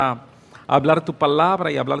hablar tu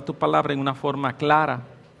palabra y hablar tu palabra en una forma clara.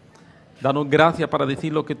 Danos gracia para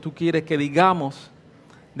decir lo que tú quieres que digamos,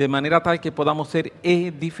 de manera tal que podamos ser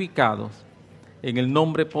edificados. En el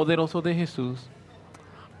nombre poderoso de Jesús.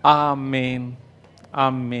 Amén,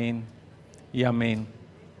 amén y amén.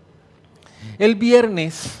 El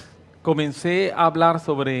viernes comencé a hablar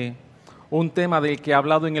sobre un tema del que he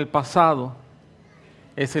hablado en el pasado.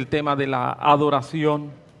 Es el tema de la adoración.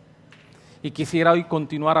 Y quisiera hoy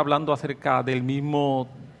continuar hablando acerca del mismo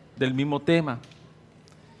tema.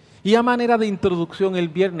 Y a manera de introducción, el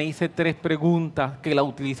viernes hice 3 preguntas que la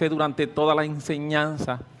utilicé durante toda la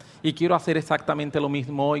enseñanza. Y quiero hacer exactamente lo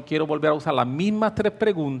mismo hoy. Quiero volver a usar las mismas 3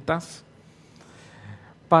 preguntas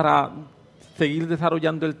para seguir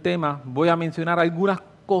desarrollando el tema. Voy a mencionar algunas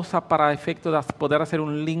cosas para efecto de poder hacer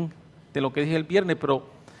un link de lo que dije el viernes, pero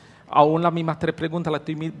aún las mismas 3 preguntas las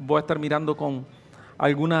voy a estar mirando con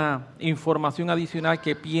alguna información adicional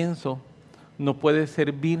que pienso nos puede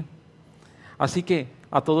servir. Así que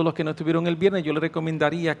a todos los que no estuvieron el viernes, yo les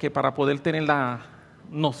recomendaría que para poder tener la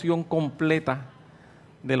noción completa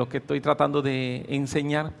de lo que estoy tratando de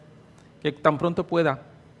enseñar, que tan pronto pueda,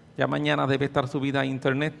 ya mañana debe estar subida a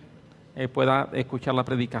internet, pueda escuchar la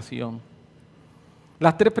predicación.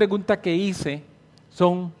 Las 3 preguntas que hice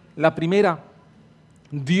son: la primera,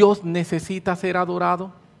 ¿Dios necesita ser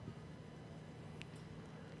adorado?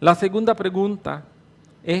 La segunda pregunta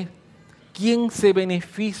es: ¿quién se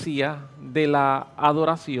beneficia de la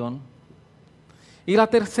adoración? Y la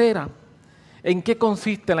tercera, ¿en qué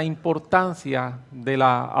consiste la importancia de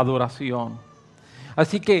la adoración?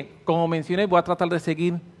 Así que, como mencioné, voy a tratar de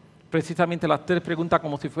seguir precisamente las 3 preguntas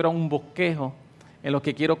como si fuera un bosquejo en lo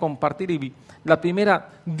que quiero compartir. Y la primera,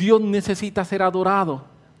 ¿Dios necesita ser adorado?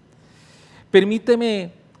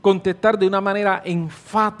 Permíteme contestar de una manera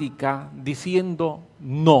enfática diciendo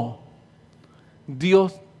no.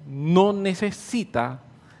 Dios no necesita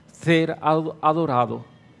ser adorado.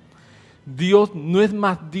 Dios no es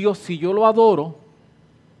más Dios si yo lo adoro,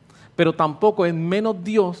 pero tampoco es menos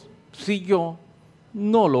Dios si yo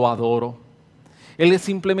no lo adoro. Él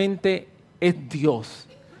simplemente es Dios.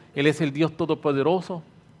 Él es el Dios todopoderoso.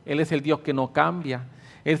 Él es el Dios que no cambia.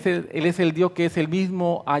 Él es el Dios que es el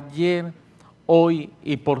mismo ayer, hoy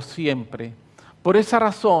y por siempre. Por esa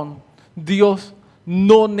razón, Dios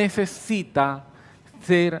no necesita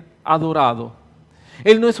ser adorado.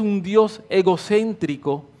 Él no es un Dios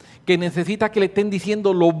egocéntrico que necesita que le estén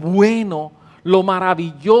diciendo lo bueno, lo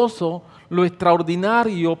maravilloso, lo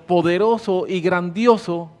extraordinario, poderoso y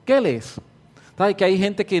grandioso que Él es. ¿Sabes que hay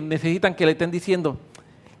gente que necesitan que le estén diciendo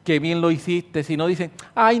que bien lo hiciste? Si no, dicen,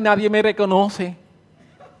 ay, nadie me reconoce.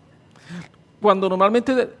 Cuando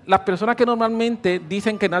normalmente las personas que normalmente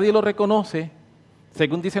dicen que nadie lo reconoce,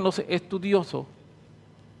 según dicen los estudiosos,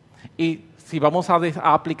 y si vamos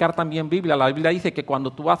a aplicar también Biblia, la Biblia dice que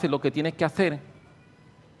cuando tú haces lo que tienes que hacer,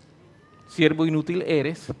 siervo inútil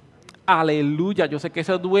eres. Aleluya, yo sé que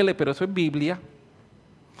eso duele, pero eso es Biblia.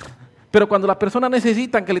 Pero cuando las personas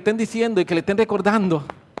necesitan que le estén diciendo y que le estén recordando,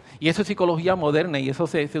 y eso es psicología moderna y eso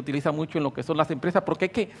se utiliza mucho en lo que son las empresas, porque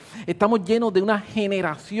es que estamos llenos de una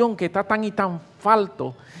generación que está tan y tan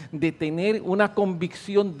falto de tener una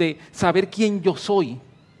convicción de saber quién yo soy.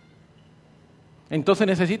 Entonces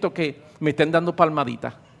necesito que me estén dando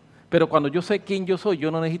palmaditas. Pero cuando yo sé quién yo soy,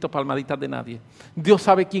 yo no necesito palmaditas de nadie. Dios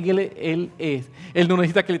sabe quién Él es. Él no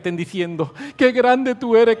necesita que le estén diciendo, qué grande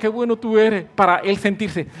tú eres, qué bueno tú eres, para Él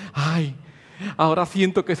sentirse, ay, ahora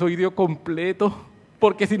siento que soy Dios completo.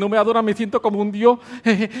 Porque si no me adoran me siento como un Dios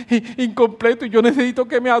incompleto y yo necesito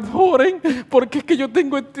que me adoren porque es que yo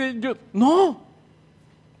tengo No.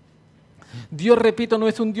 Dios, repito, no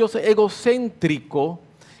es un Dios egocéntrico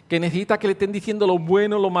que necesita que le estén diciendo lo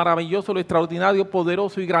bueno, lo maravilloso, lo extraordinario,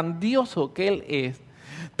 poderoso y grandioso que Él es.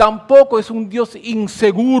 Tampoco es un Dios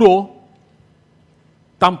inseguro.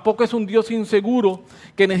 Tampoco es un Dios inseguro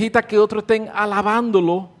que necesita que otros estén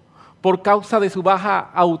alabándolo por causa de su baja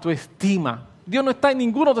autoestima. Dios no está en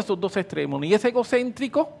ninguno de esos 2 extremos, ni es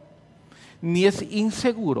egocéntrico, ni es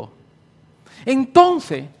inseguro.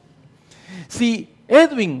 Entonces, si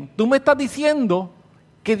Edwin, tú me estás diciendo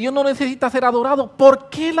que Dios no necesita ser adorado, ¿por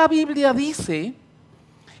qué la Biblia dice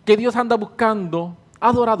que Dios anda buscando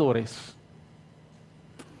adoradores?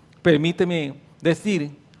 Permíteme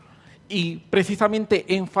decir y precisamente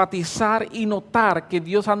enfatizar y notar que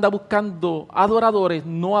Dios anda buscando adoradores,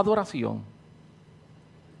 no adoración.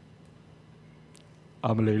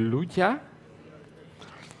 Aleluya.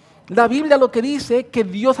 La Biblia lo que dice es que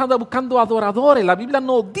Dios anda buscando adoradores. La Biblia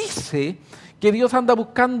no dice que Dios anda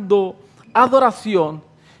buscando adoración,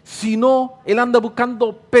 sino Él anda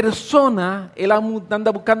buscando personas, Él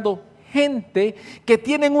anda buscando gente que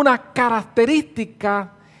tienen una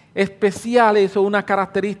característica especiales o una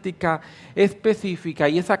característica específica,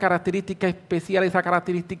 y esa característica especial, esa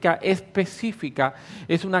característica específica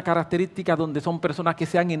es una característica donde son personas que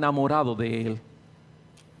se han enamorado de Él.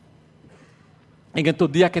 En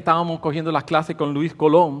estos días que estábamos cogiendo las clases con Luis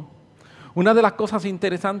Colón, una de las cosas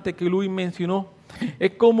interesantes que Luis mencionó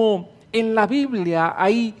es cómo en la Biblia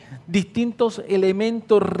hay distintos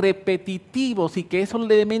elementos repetitivos y que esos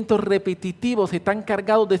elementos repetitivos están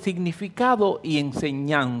cargados de significado y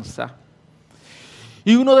enseñanza.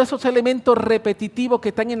 Y uno de esos elementos repetitivos que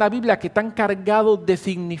están en la Biblia, que están cargados de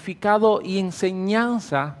significado y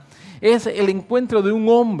enseñanza, es el encuentro de un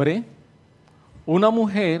hombre, una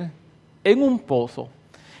mujer, en un pozo.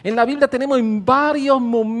 En la Biblia tenemos en varios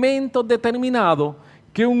momentos determinados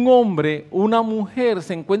que un hombre, una mujer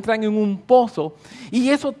se encuentran en un pozo, y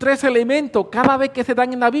esos tres elementos, cada vez que se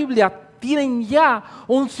dan en la Biblia, tienen ya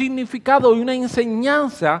un significado y una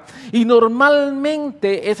enseñanza, y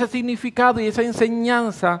normalmente ese significado y esa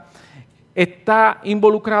enseñanza está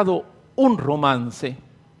involucrado un romance.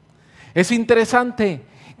 Es interesante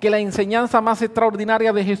que la enseñanza más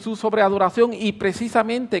extraordinaria de Jesús sobre adoración, y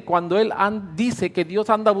precisamente cuando Él dice que Dios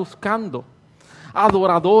anda buscando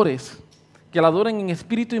adoradores que la adoren en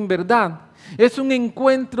espíritu y en verdad, es un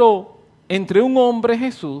encuentro entre un hombre,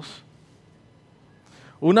 Jesús,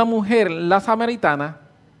 una mujer, la samaritana,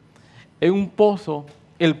 en un pozo,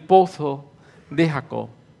 el pozo de Jacob.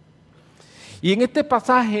 Y en este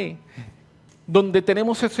pasaje donde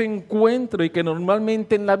tenemos ese encuentro, y que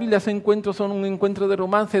normalmente en la Biblia ese encuentro son un encuentro de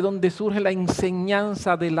romance, donde surge la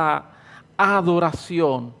enseñanza de la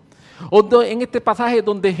adoración. En este pasaje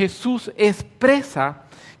donde Jesús expresa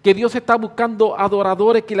que Dios está buscando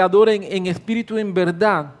adoradores que le adoren en espíritu y en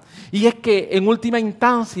verdad. Y es que en última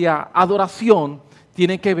instancia, adoración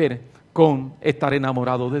tiene que ver con estar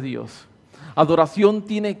enamorado de Dios. Adoración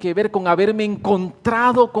tiene que ver con haberme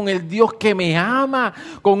encontrado con el Dios que me ama,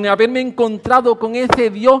 con haberme encontrado con ese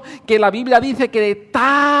Dios que la Biblia dice que de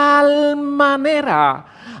tal manera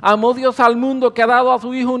amó Dios al mundo que ha dado a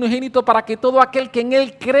su Hijo unigénito para que todo aquel que en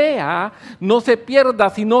Él crea no se pierda,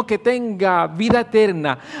 sino que tenga vida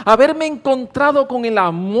eterna. Haberme encontrado con el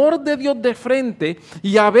amor de Dios de frente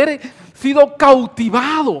y haber sido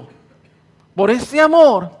cautivado por ese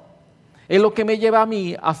amor es lo que me lleva a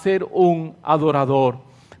mí a ser un adorador.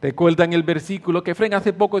 Recuerdan el versículo que Fren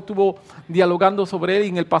hace poco estuvo dialogando sobre él, y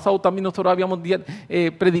en el pasado también nosotros habíamos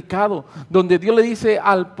predicado, donde Dios le dice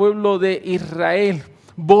al pueblo de Israel: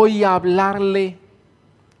 voy a hablarle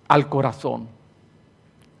al corazón.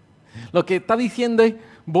 Lo que está diciendo es: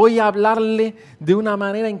 voy a hablarle de una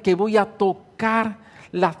manera en que voy a tocar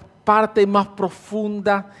las partes más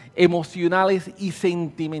profundas, emocionales y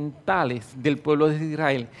sentimentales del pueblo de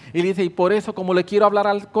Israel. Y dice: y por eso, como le quiero hablar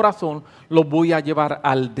al corazón, lo voy a llevar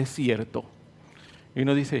al desierto. Y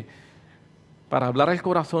uno dice: para hablar al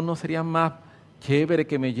corazón, ¿no sería más chévere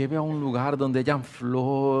que me lleve a un lugar donde hayan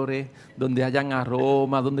flores, donde hayan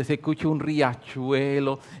aromas, donde se escuche un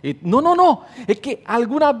riachuelo? No. Es que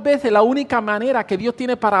algunas veces la única manera que Dios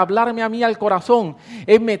tiene para hablarme a mí al corazón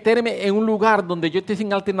es meterme en un lugar donde yo esté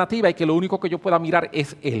sin alternativa y que lo único que yo pueda mirar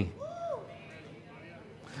es Él.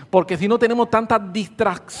 Porque si no, tenemos tantas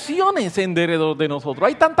distracciones en derredor de nosotros.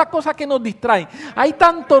 Hay tantas cosas que nos distraen. Hay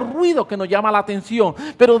tanto ruido que nos llama la atención.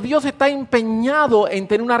 Pero Dios está empeñado en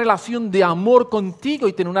tener una relación de amor contigo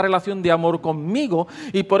y tener una relación de amor conmigo.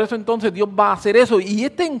 Y por eso entonces Dios va a hacer eso. Y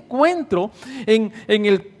este encuentro en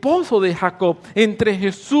el pozo de Jacob, entre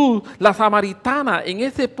Jesús, la samaritana, en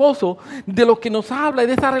ese pozo, de lo que nos habla es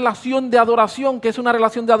de esa relación de adoración, que es una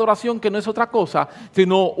relación de adoración que no es otra cosa,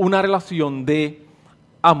 sino una relación de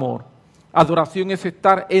amor. Adoración es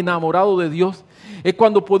estar enamorado de Dios. Es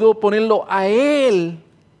cuando puedo ponerlo a Él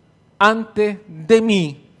antes de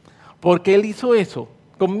mí, porque Él hizo eso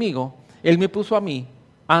conmigo. Él me puso a mí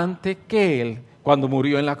antes que Él, cuando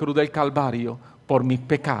murió en la cruz del Calvario por mis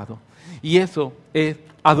pecados. Y eso es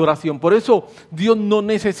adoración. Por eso Dios no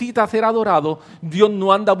necesita ser adorado. Dios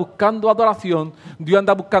no anda buscando adoración. Dios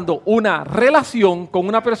anda buscando una relación con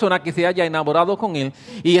una persona que se haya enamorado con Él.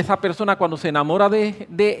 Y esa persona, cuando se enamora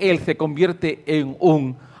de Él, se convierte en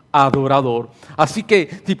un adorador. Así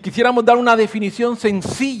que si quisiéramos dar una definición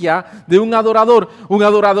sencilla de un adorador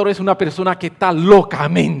es una persona que está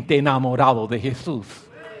locamente enamorado de Jesús.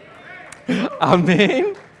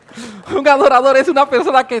 Amén. Un adorador es una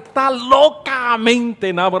persona que está locamente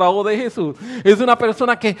enamorado de Jesús. Es una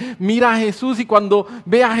persona que mira a Jesús y cuando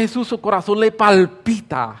ve a Jesús su corazón le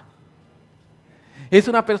palpita. Es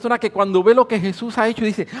una persona que cuando ve lo que Jesús ha hecho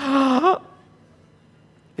dice: ¡ah!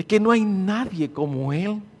 Es que no hay nadie como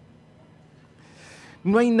Él.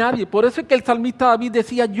 No hay nadie. Por eso es que el salmista David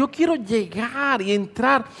decía, yo quiero llegar y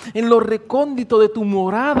entrar en lo recóndito de tu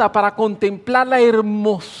morada para contemplar la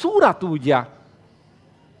hermosura tuya.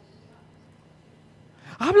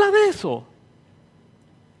 Habla de eso.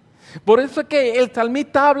 Por eso es que el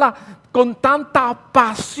salmista habla con tanta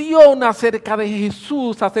pasión acerca de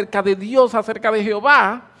Jesús, acerca de Dios, acerca de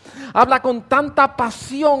Jehová. Habla con tanta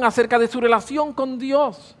pasión acerca de su relación con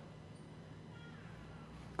Dios.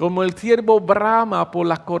 Como el siervo brama por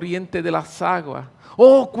las corrientes de las aguas.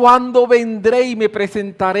 Oh, cuando vendré y me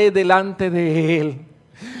presentaré delante de Él.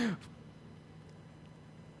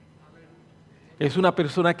 Es una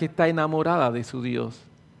persona que está enamorada de su Dios.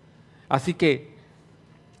 Así que,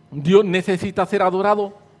 ¿Dios necesita ser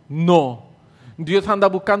adorado? No. ¿Dios anda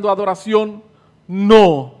buscando adoración?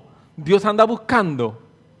 No. Dios anda buscando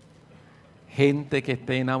gente que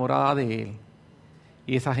esté enamorada de Él.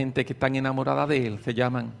 Y esa gente que está enamorada de Él se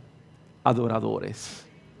llaman adoradores.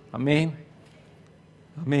 Amén.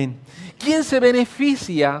 Amén. ¿Quién se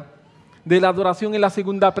beneficia de la adoración? Es la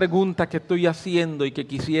segunda pregunta que estoy haciendo y que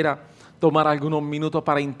quisiera tomar algunos minutos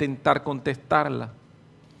para intentar contestarla.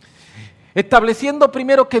 Estableciendo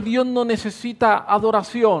primero que Dios no necesita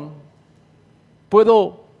adoración,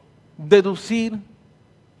 puedo deducir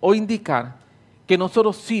o indicar que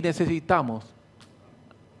nosotros sí necesitamos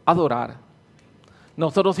adorar.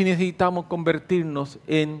 Nosotros sí necesitamos convertirnos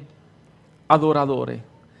en adoradores.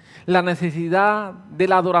 La necesidad de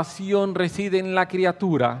la adoración reside en la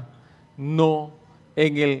criatura, no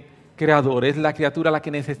en el Creador. Es la criatura la que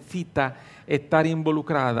necesita estar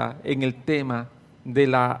involucrada en el tema de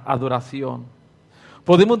la adoración.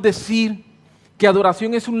 Podemos decir que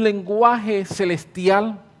adoración es un lenguaje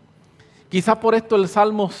celestial. Quizás por esto el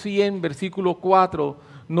Salmo 100, versículo 4,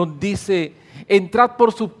 nos dice: entrad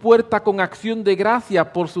por sus puertas con acción de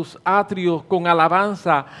gracia, por sus atrios con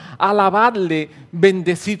alabanza, alabadle,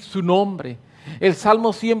 bendecid su nombre. El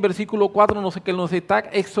Salmo 100, versículo 4 nos está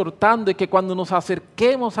exhortando de que cuando nos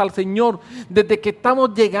acerquemos al Señor, desde que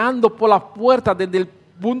estamos llegando por las puertas, desde el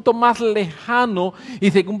punto más lejano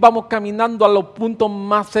y según vamos caminando a los puntos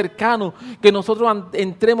más cercanos, que nosotros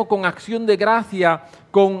entremos con acción de gracia,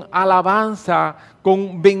 con alabanza,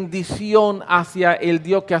 con bendición hacia el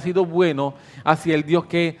Dios que ha sido bueno, hacia el Dios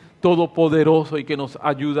que es todopoderoso y que nos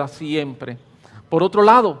ayuda siempre. Por otro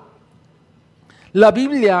lado, la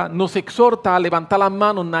Biblia nos exhorta a levantar las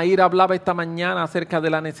manos. Nair hablaba esta mañana acerca de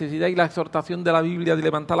la necesidad y la exhortación de la Biblia de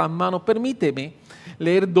levantar las manos. Permíteme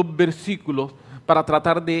leer 2 versículos para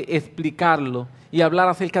tratar de explicarlo y hablar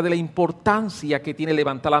acerca de la importancia que tiene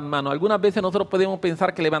levantar las manos. Algunas veces nosotros podemos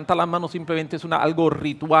pensar que levantar las manos simplemente es algo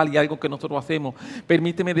ritual y algo que nosotros hacemos.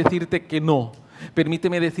 Permíteme decirte que no.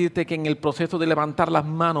 Permíteme decirte que en el proceso de levantar las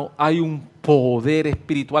manos hay un poder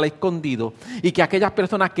espiritual escondido y que aquellas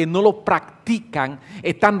personas que no lo practican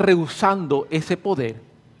están rehusando ese poder.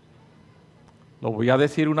 Lo voy a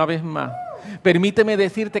decir una vez más. Permíteme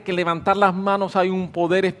decirte que en levantar las manos hay un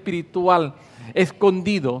poder espiritual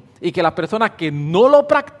escondido y que las personas que no lo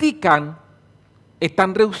practican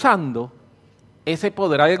están rehusando ese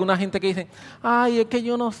poder. Hay alguna gente que dice: ay, es que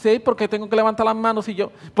yo no sé por qué tengo que levantar las manos y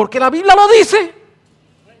yo, porque la Biblia lo dice.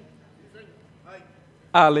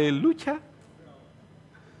 Aleluya.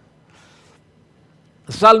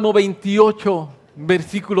 Salmo 28,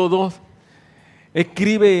 versículo 2.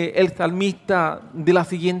 Escribe el salmista de la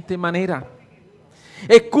siguiente manera: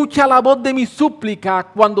 escucha la voz de mi súplica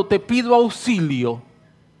cuando te pido auxilio.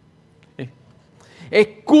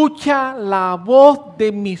 Escucha la voz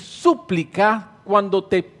de mi súplica cuando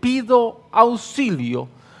te pido auxilio.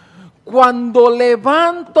 Cuando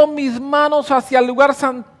levanto mis manos hacia el lugar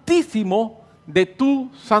santísimo de tu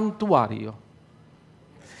santuario.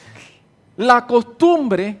 La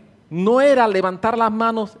costumbre no era levantar las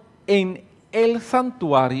manos en el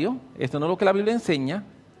santuario, esto no es lo que la Biblia enseña,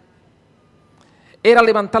 era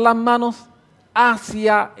levantar las manos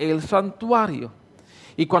hacia el santuario.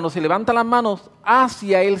 Y cuando se levantan las manos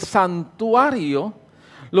hacia el santuario,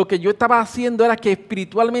 lo que yo estaba haciendo era que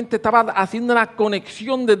espiritualmente estaba haciendo una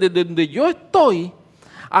conexión desde donde yo estoy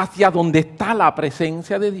hacia donde está la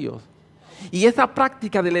presencia de Dios. Y esa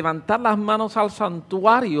práctica de levantar las manos al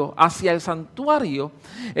santuario, hacia el santuario,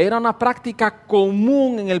 era una práctica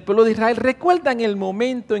común en el pueblo de Israel. ¿Recuerdan el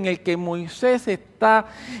momento en el que Moisés está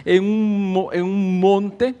en un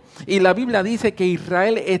monte y la Biblia dice que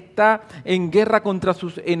Israel está en guerra contra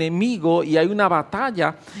sus enemigos y hay una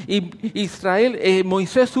batalla. Y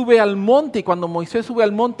Moisés sube al monte y cuando Moisés sube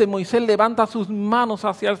al monte, Moisés levanta sus manos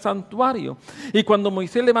hacia el santuario. Y cuando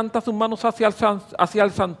Moisés levanta sus manos hacia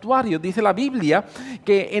el santuario, dice la Biblia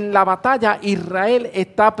que en la batalla Israel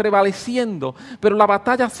está prevaleciendo. Pero la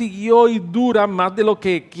batalla siguió y dura más de lo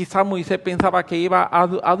que quizás Moisés pensaba que iba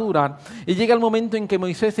a durar. Y llega el momento en que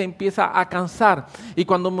Moisés se empieza a cansar. Y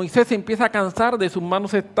cuando Moisés se empieza a cansar de sus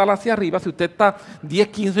manos estar hacia arriba, si usted está 10,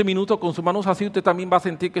 15 minutos con sus manos así, usted también va a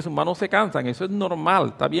sentir que sus manos se cansan. Eso es normal,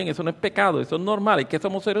 está bien, eso no es pecado, eso es normal. Es que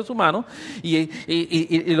somos seres humanos y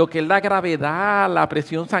lo que es la gravedad, la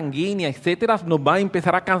presión sanguínea, etcétera, nos va a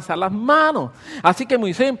empezar a cansar las manos. Así que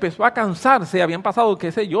Moisés empezó a cansarse. Habían pasado,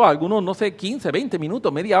 qué sé yo, algunos, no sé, 15, 20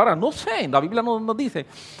 minutos, media hora, no sé, la Biblia no nos dice.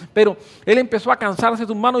 Pero él empezó a cansarse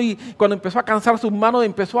sus manos y cuando empezó a cansar sus manos,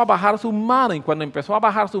 empezó a bajar sus manos. Y cuando empezó a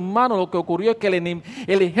bajar sus manos, lo que ocurrió es que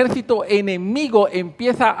el ejército enemigo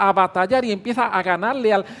empieza a batallar y empieza a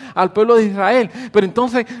ganarle al pueblo de Israel. Pero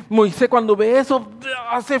entonces Moisés, cuando ve eso,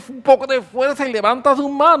 hace un poco de fuerza y levanta sus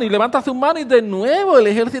manos y de nuevo el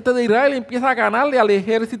ejército de Israel empieza a ganarle al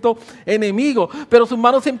ejército enemigo. Pero sus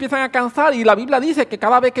manos se empiezan a cansar y la Biblia dice que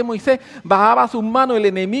cada vez que Moisés bajaba sus manos, el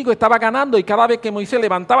enemigo estaba ganando y cada vez que Moisés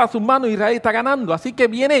levantaba sus manos, Israel está ganando. Así que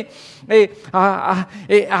viene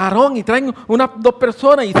Aarón y traen dos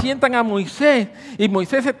personas y sientan a Moisés y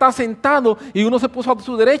Moisés está sentado y uno se puso a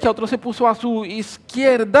su derecha, otro se puso a su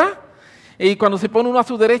izquierda y cuando se pone uno a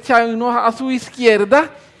su derecha y uno a su izquierda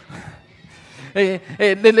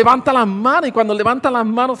le levanta las manos y cuando levanta las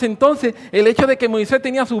manos entonces el hecho de que Moisés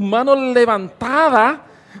tenía sus manos levantadas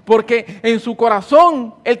porque en su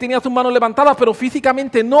corazón él tenía sus manos levantadas, pero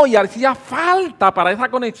físicamente no, y hacía falta para esa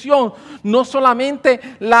conexión no solamente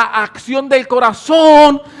la acción del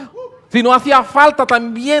corazón, sino hacía falta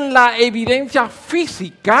también la evidencia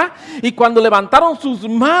física. Y cuando levantaron sus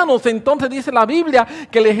manos, entonces dice la Biblia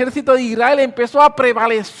que el ejército de Israel empezó a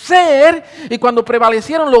prevalecer, y cuando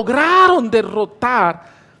prevalecieron lograron derrotar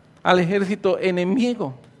al ejército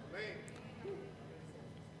enemigo.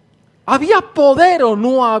 ¿Había poder o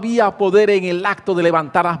no había poder en el acto de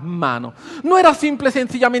levantar las manos? ¿No era simple y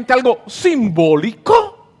sencillamente algo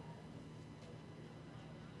simbólico?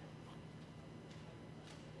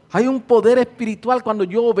 Hay un poder espiritual cuando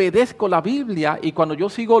yo obedezco la Biblia y cuando yo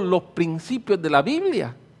sigo los principios de la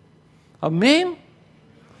Biblia. Amén.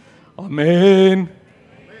 Amén.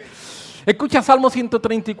 Escucha Salmo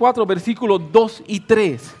 134, versículos 2 y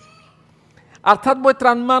 3. Alzad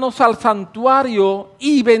vuestras manos al santuario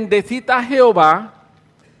y bendecid a Jehová.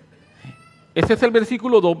 Ese es el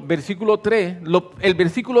versículo 2. Versículo 3. El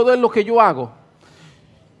versículo 2 es lo que yo hago.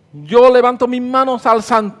 Yo levanto mis manos al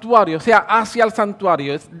santuario, o sea, hacia el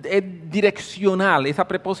santuario. Es direccional, esa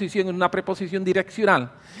preposición es una preposición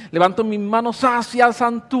direccional. Levanto mis manos hacia el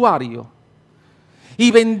santuario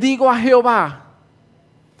y bendigo a Jehová.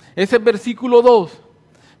 Ese es versículo 2.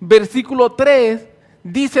 Versículo 3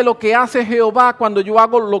 dice lo que hace Jehová cuando yo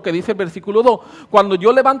hago lo que dice el versículo 2. Cuando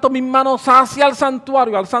yo levanto mis manos hacia el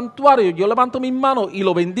santuario, yo levanto mis manos y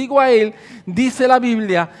lo bendigo a Él, dice la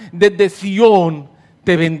Biblia, desde Sión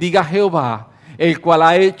te bendiga Jehová, el cual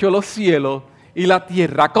ha hecho los cielos y la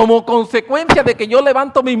tierra. Como consecuencia de que yo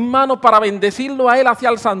levanto mis manos para bendecirlo a Él hacia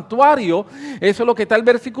el santuario, eso es lo que está el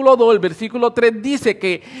versículo 2. El versículo 3 dice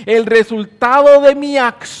que el resultado de mi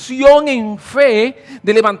acción en fe,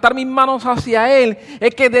 de levantar mis manos hacia Él,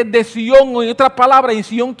 es que desde Sión, o en otras palabras, en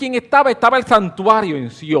Sión, ¿quién estaba? Estaba el santuario en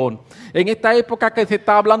Sión. En esta época que se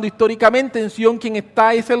está hablando históricamente, en Sión, ¿quién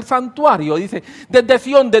está? Es el santuario. Dice, desde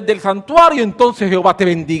Sión, desde el santuario, entonces Jehová te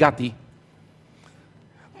bendiga a ti.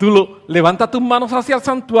 Tú levantas tus manos hacia el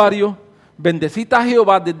santuario, bendecita a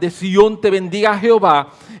Jehová, desde Sión te bendiga Jehová,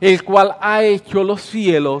 el cual ha hecho los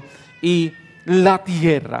cielos y la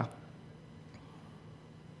tierra.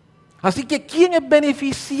 Así que, ¿quién es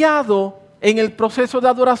beneficiado en el proceso de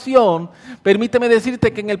adoración? Permíteme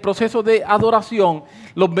decirte que en el proceso de adoración,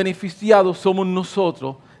 los beneficiados somos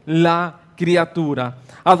nosotros, la criatura.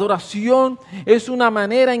 Adoración es una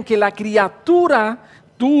manera en que la criatura,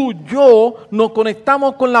 tú, yo, nos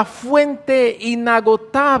conectamos con la fuente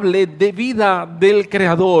inagotable de vida del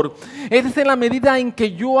Creador. Es en la medida en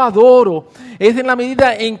que yo adoro, es en la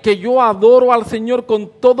medida en que yo adoro al Señor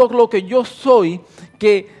con todo lo que yo soy,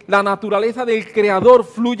 que la naturaleza del Creador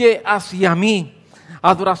fluye hacia mí.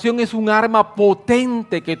 Adoración es un arma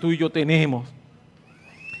potente que tú y yo tenemos.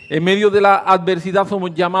 En medio de la adversidad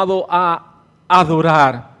somos llamados a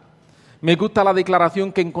adorar. Me gusta la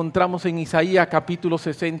declaración que encontramos en Isaías capítulo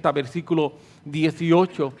 60, versículo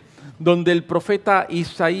 18, donde el profeta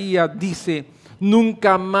Isaías dice: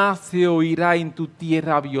 nunca más se oirá en tu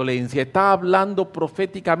tierra violencia. Está hablando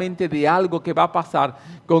proféticamente de algo que va a pasar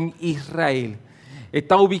con Israel.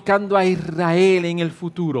 Está ubicando a Israel en el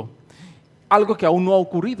futuro. Algo que aún no ha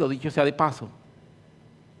ocurrido, dicho sea de paso.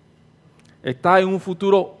 Está en un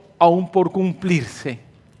futuro aún por cumplirse.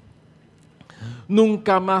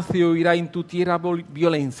 Nunca más se oirá en tu tierra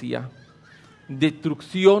violencia,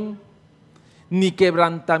 destrucción, ni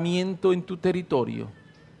quebrantamiento en tu territorio,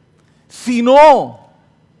 sino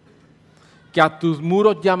que a tus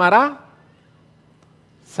muros llamará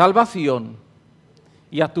salvación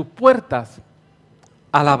y a tus puertas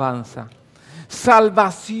alabanza.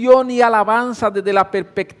 Salvación y alabanza desde la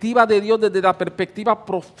perspectiva de Dios, desde la perspectiva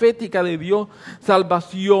profética de Dios.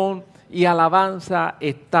 Salvación y alabanza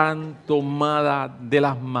están tomadas de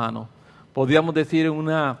las manos. Podríamos decir en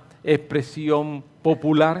una expresión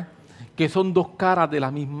popular que son dos caras de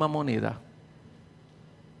la misma moneda.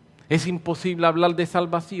 Es imposible hablar de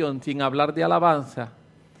salvación sin hablar de alabanza.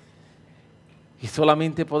 Y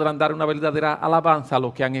solamente podrán dar una verdadera alabanza a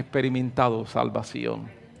los que han experimentado salvación.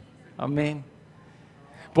 Amén.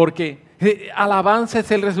 Porque alabanza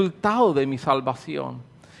es el resultado de mi salvación.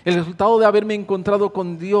 El resultado de haberme encontrado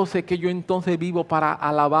con Dios es que yo entonces vivo para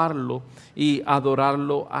alabarlo y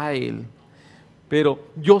adorarlo a Él. Pero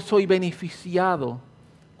yo soy beneficiado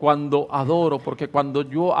cuando adoro, porque cuando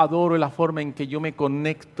yo adoro es la forma en que yo me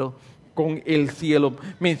conecto con el cielo.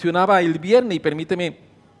 Mencionaba el viernes, y permíteme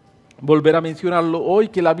volver a mencionarlo hoy,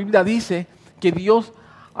 que la Biblia dice que Dios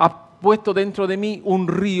ha puesto dentro de mí un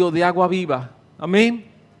río de agua viva. Amén.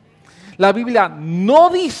 La Biblia no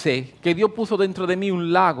dice que Dios puso dentro de mí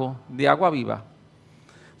un lago de agua viva.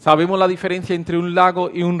 ¿Sabemos la diferencia entre un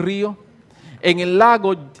lago y un río? En el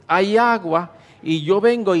lago hay agua y yo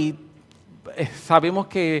vengo y sabemos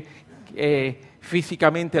que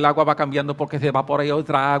físicamente el agua va cambiando porque se evapora y hay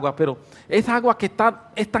otra agua, pero es agua que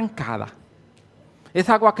está estancada. Es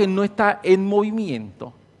agua que no está en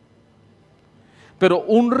movimiento. Pero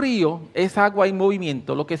un río es agua en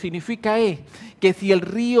movimiento. Lo que significa es que si el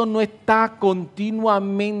río no está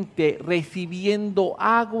continuamente recibiendo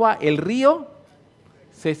agua, el río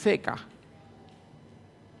se seca.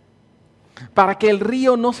 Para que el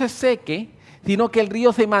río no se seque, sino que el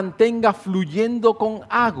río se mantenga fluyendo con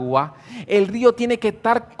agua, el río tiene que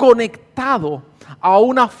estar conectado a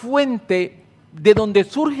una fuente de donde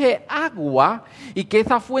surge agua, y que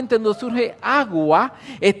esa fuente donde surge agua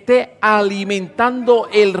esté alimentando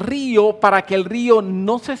el río para que el río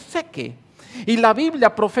no se seque. Y la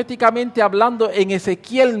Biblia, proféticamente hablando, en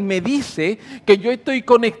Ezequiel me dice que yo estoy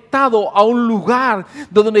conectado a un lugar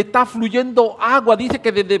donde está fluyendo agua. Dice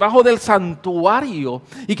que desde debajo del santuario,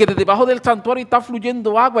 y que desde debajo del santuario está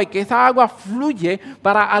fluyendo agua, y que esa agua fluye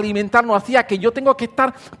para alimentarnos. Así que yo tengo que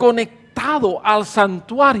estar conectado al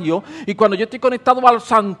santuario, y cuando yo estoy conectado al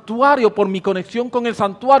santuario, por mi conexión con el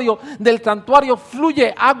santuario, del santuario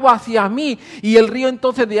fluye agua hacia mí, y el río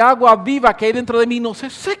entonces de agua viva que hay dentro de mí no se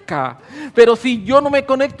seca. Pero si yo no me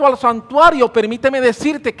conecto al santuario, permíteme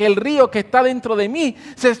decirte que el río que está dentro de mí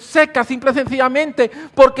se seca simple y sencillamente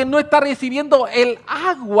porque no está recibiendo el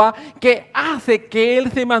agua que hace que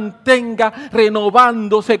él se mantenga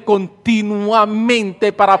renovándose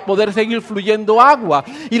continuamente para poder seguir fluyendo agua.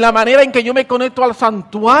 Y la manera en que yo me conecto al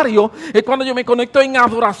santuario es cuando yo me conecto en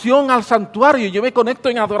adoración al santuario. Yo me conecto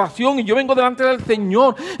en adoración y yo vengo delante del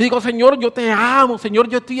Señor y digo: Señor, yo te amo, Señor,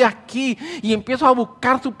 yo estoy aquí, y empiezo a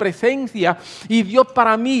buscar su presencia. Y Dios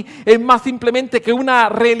para mí es más simplemente que una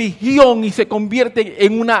religión, y se convierte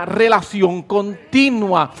en una relación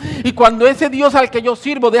continua. Y cuando ese Dios al que yo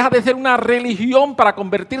sirvo deja de ser una religión para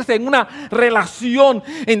convertirse en una relación,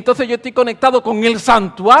 entonces yo estoy conectado con el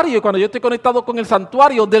santuario. Y cuando yo estoy conectado con el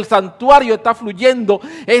santuario, del santuario está fluyendo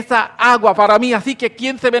esa agua para mí. Así que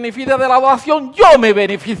 ¿quién se beneficia de la adoración? Yo me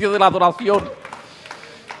beneficio de la adoración.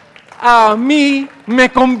 A mí me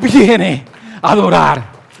conviene adorar.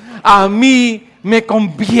 A mí me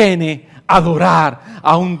conviene adorar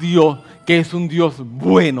a un Dios que es un Dios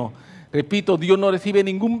bueno. Repito, Dios no recibe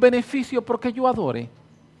ningún beneficio porque yo adore.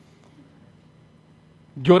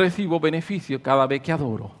 Yo recibo beneficio cada vez que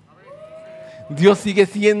adoro. Dios sigue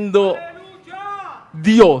siendo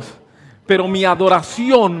Dios, pero mi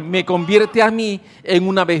adoración me convierte a mí en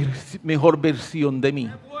una mejor versión de mí.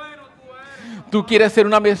 ¿Tú quieres ser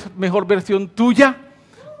una mejor versión tuya?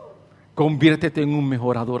 Conviértete en un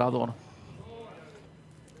mejor adorador.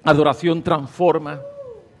 Adoración transforma.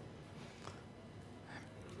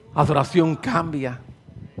 Adoración cambia.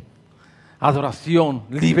 Adoración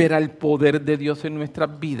libera el poder de Dios en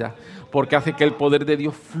nuestras vidas, porque hace que el poder de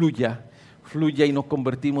Dios fluya y nos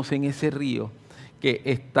convertimos en ese río que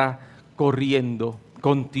está corriendo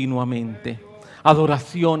continuamente.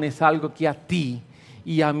 Adoración es algo que a ti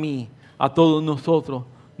y a mí, a todos nosotros,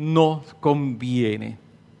 nos conviene.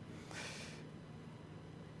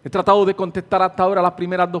 He tratado de contestar hasta ahora las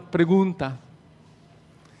primeras dos preguntas.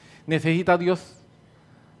 ¿Necesita Dios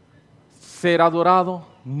ser adorado?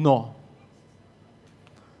 No.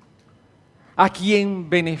 ¿A quién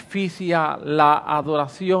beneficia la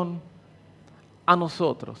adoración? A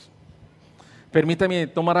nosotros. Permítame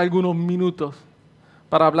tomar algunos minutos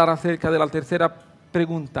para hablar acerca de la tercera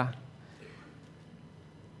pregunta.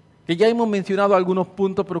 Que ya hemos mencionado algunos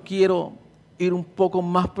puntos, pero quiero ir un poco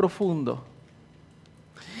más profundo.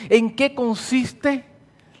 ¿En qué consiste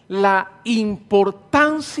la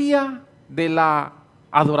importancia de la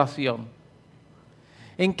adoración?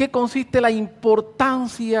 ¿En qué consiste la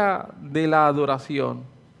importancia de la adoración?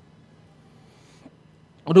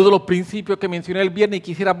 Uno de los principios que mencioné el viernes y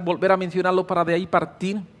quisiera volver a mencionarlo para de ahí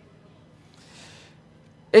partir,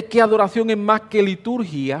 es que adoración es más que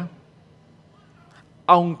liturgia,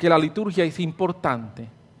 aunque la liturgia es importante.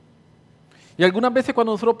 Y algunas veces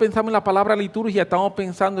cuando nosotros pensamos en la palabra liturgia, estamos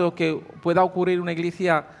pensando en lo que pueda ocurrir en una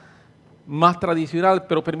iglesia más tradicional,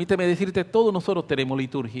 pero permíteme decirte, todos nosotros tenemos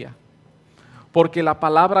liturgia. Porque la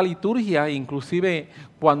palabra liturgia, inclusive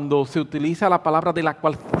cuando se utiliza la palabra de la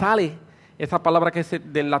cual sale esa palabra que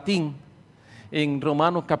es del latín, en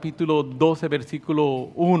Romanos capítulo 12, versículo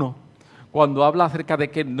 1, cuando habla acerca de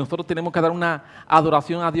que nosotros tenemos que dar una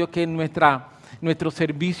adoración a Dios que es nuestro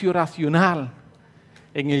servicio racional.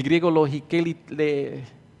 En el griego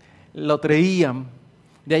lo traían.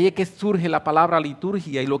 De ahí es que surge la palabra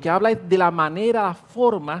liturgia, y lo que habla es de la manera, la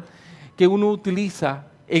forma que uno utiliza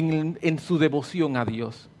en su devoción a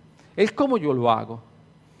Dios. Es como yo lo hago.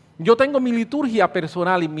 Yo tengo mi liturgia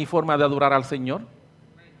personal y mi forma de adorar al Señor.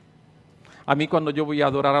 A mí cuando yo voy a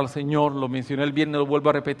adorar al Señor, lo mencioné el viernes, lo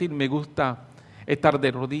vuelvo a repetir, me gusta estar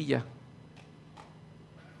de rodillas.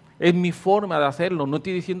 Es mi forma de hacerlo. No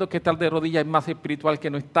estoy diciendo que estar de rodillas es más espiritual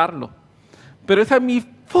que no estarlo. Pero esa es mi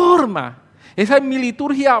forma, esa es mi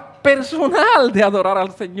liturgia personal de adorar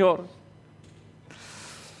al Señor.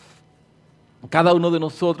 Cada uno de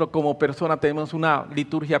nosotros como persona tenemos una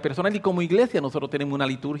liturgia personal y como iglesia nosotros tenemos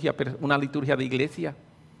una liturgia de iglesia.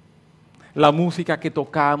 La música que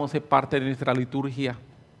tocamos es parte de nuestra liturgia.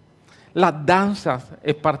 Las danzas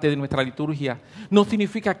es parte de nuestra liturgia. No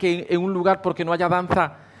significa que en un lugar porque no haya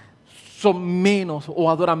danza son menos o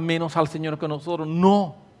adoran menos al Señor que nosotros.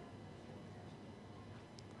 No.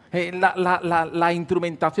 La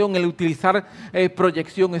instrumentación, el utilizar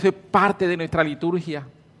proyección, eso es parte de nuestra liturgia.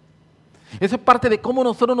 Eso es parte de cómo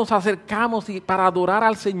nosotros nos acercamos para adorar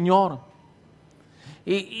al Señor.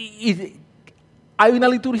 Y ¿hay una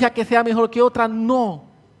liturgia que sea mejor que otra? No.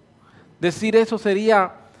 Decir eso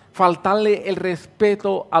sería faltarle el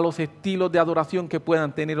respeto a los estilos de adoración que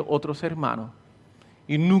puedan tener otros hermanos.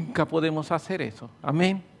 Y nunca podemos hacer eso.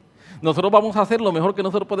 Amén. Nosotros vamos a hacer lo mejor que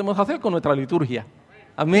nosotros podemos hacer con nuestra liturgia.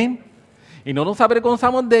 Amén. Y no nos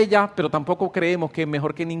avergonzamos de ella, pero tampoco creemos que es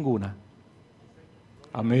mejor que ninguna.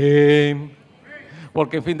 Amén.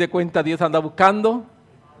 Porque en fin de cuentas Dios anda buscando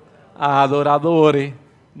adoradores,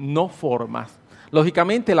 no formas.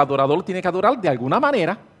 Lógicamente el adorador tiene que adorar de alguna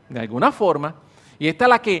manera, de alguna forma, y esta es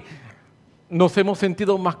la que nos hemos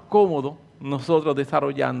sentido más cómodos nosotros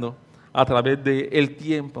desarrollando a través del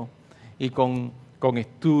tiempo y con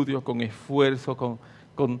estudios, con esfuerzo,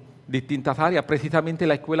 con distintas áreas. Precisamente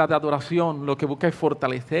la escuela de adoración lo que busca es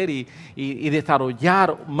fortalecer y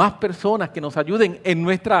desarrollar más personas que nos ayuden en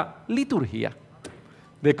nuestra liturgia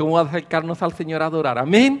de cómo acercarnos al Señor a adorar.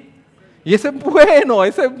 Amén. Y eso es bueno,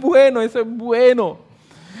 eso es bueno, eso es bueno.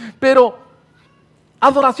 Pero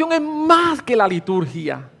adoración es más que la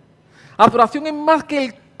liturgia. Adoración es más que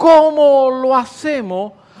el cómo lo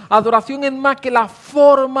hacemos. Adoración es más que la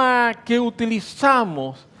forma que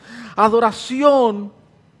utilizamos. Adoración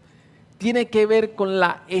tiene que ver con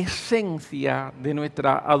la esencia de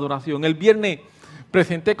nuestra adoración. El viernes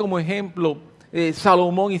presenté como ejemplo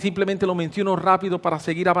Salomón y simplemente lo menciono rápido para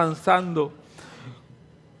seguir avanzando.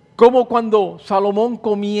 Como cuando Salomón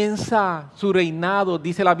comienza su reinado,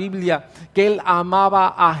 dice la Biblia, que él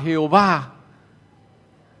amaba a Jehová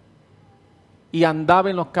y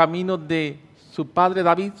andaba en los caminos de su padre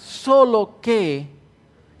David, solo que,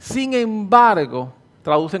 sin embargo,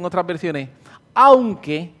 traducen otras versiones,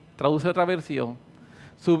 aunque, traduce otra versión,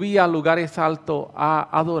 subía a lugares altos a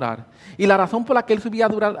adorar. Y la razón por la que él subía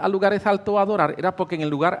a lugares altos a adorar era porque en el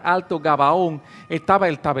lugar alto, Gabaón, estaba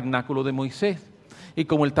el tabernáculo de Moisés. Y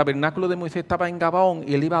como el tabernáculo de Moisés estaba en Gabaón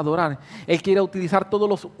y él iba a adorar, él quería utilizar todos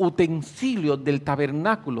los utensilios del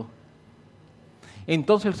tabernáculo.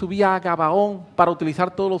 Entonces él subía a Gabaón para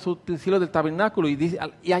utilizar todos los utensilios del tabernáculo.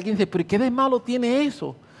 Y alguien dice, ¿pero qué de malo tiene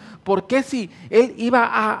eso? ¿Por qué si él iba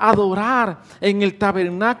a adorar en el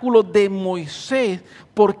tabernáculo de Moisés,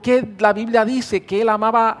 por qué la Biblia dice que él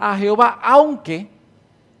amaba a Jehová, aunque,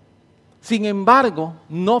 sin embargo,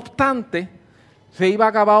 no obstante, se iba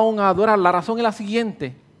a Gabaón a adorar? La razón es la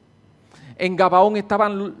siguiente. En Gabaón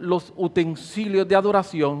estaban los utensilios de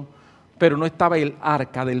adoración, pero no estaba el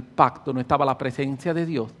arca del pacto, no estaba la presencia de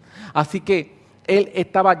Dios. Así que él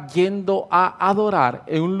estaba yendo a adorar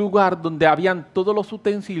en un lugar donde habían todos los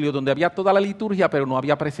utensilios, donde había toda la liturgia, pero no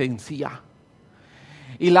había presencia.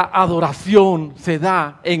 Y la adoración se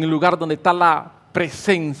da en el lugar donde está la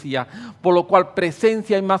presencia, por lo cual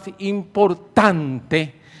presencia es más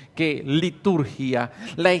importante que liturgia.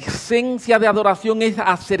 La esencia de adoración es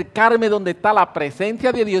acercarme donde está la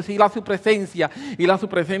presencia de Dios y su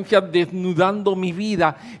presencia desnudando mi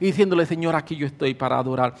vida y diciéndole, Señor, aquí yo estoy para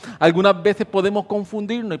adorar. Algunas veces podemos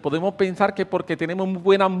confundirnos y podemos pensar que porque tenemos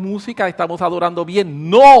buena música estamos adorando bien.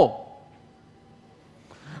 ¡No!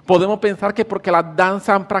 Podemos pensar que porque las danzas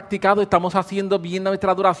han practicado estamos haciendo bien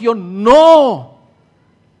nuestra adoración. ¡No!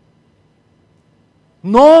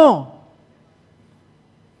 ¡No!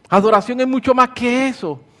 Adoración es mucho más que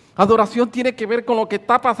eso. Adoración tiene que ver con lo que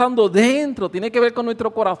está pasando dentro, tiene que ver con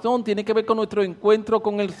nuestro corazón, tiene que ver con nuestro encuentro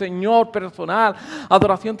con el Señor personal.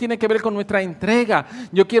 Adoración tiene que ver con nuestra entrega.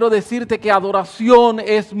 Yo quiero decirte que adoración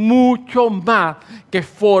es mucho más que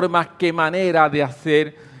forma, que manera de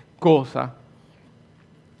hacer cosas.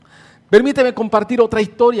 Permíteme compartir otra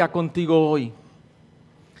historia contigo hoy.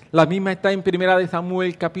 La misma está en 1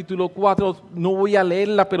 Samuel capítulo 4, no voy a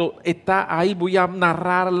leerla, pero está ahí, voy a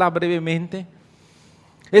narrarla brevemente.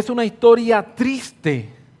 Es una historia triste,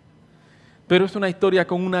 pero es una historia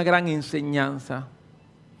con una gran enseñanza.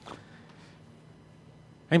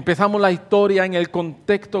 Empezamos la historia en el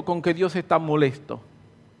contexto con que Dios está molesto.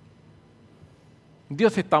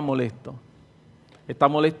 Dios está molesto. Está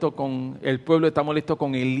molesto con el pueblo, está molesto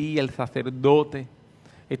con Elí, el sacerdote.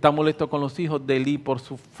 Está molesto con los hijos de Elí por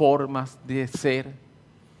sus formas de ser.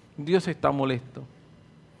 Dios está molesto.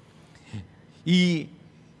 Y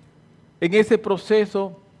en ese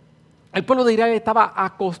proceso, el pueblo de Israel estaba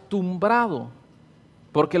acostumbrado,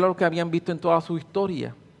 porque era lo que habían visto en toda su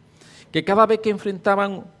historia, que cada vez que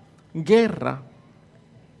enfrentaban guerra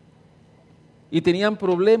y tenían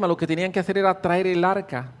problemas, lo que tenían que hacer era traer el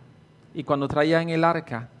arca. Y cuando traían el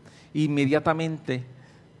arca, inmediatamente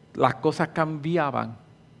las cosas cambiaban.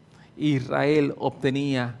 Israel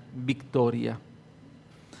obtenía victoria.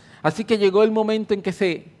 Así que llegó el momento en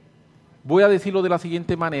que voy a decirlo de la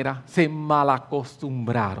siguiente manera, se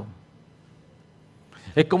malacostumbraron.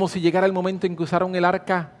 Es como si llegara el momento en que usaron el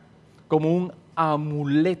arca como un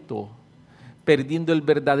amuleto, perdiendo el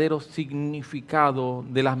verdadero significado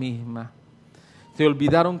de la misma. Se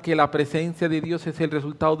olvidaron que la presencia de Dios es el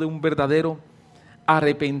resultado de un verdadero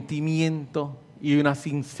arrepentimiento y una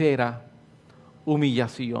sincera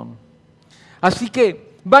humillación. Así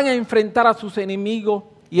que van a enfrentar a sus enemigos,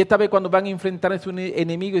 y esta vez cuando van a enfrentar a sus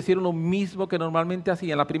enemigos hicieron lo mismo que normalmente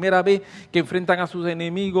hacían. La primera vez que enfrentan a sus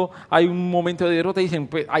enemigos hay un momento de derrota y dicen,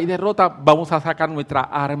 pues hay derrota, vamos a sacar nuestra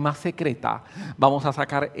arma secreta, vamos a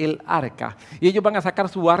sacar el arca. Y ellos van a sacar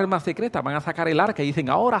su arma secreta, van a sacar el arca y dicen,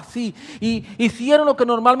 ahora sí. Y hicieron lo que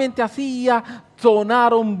normalmente hacía,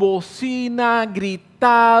 sonaron bocina,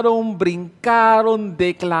 gritaron, brincaron,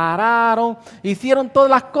 declararon, hicieron todas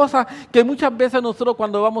las cosas que muchas veces nosotros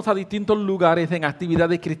cuando vamos a distintos lugares en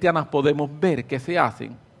actividades cristianas podemos ver que se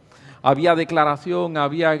hacen. Había declaración,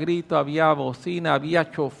 había grito, había bocina, había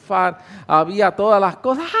chofar, había todas las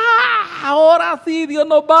cosas. ¡Ah! Ahora sí, Dios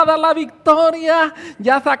nos va a dar la victoria.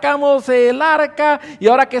 Ya sacamos el arca y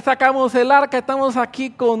ahora que sacamos el arca estamos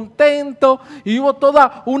aquí contentos. Y hubo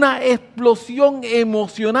toda una explosión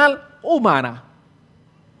emocional humana.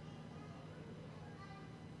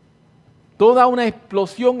 Toda una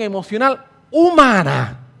explosión emocional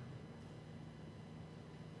humana.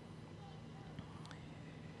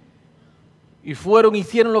 Y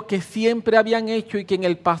hicieron lo que siempre habían hecho y que en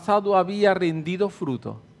el pasado había rendido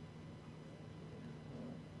fruto.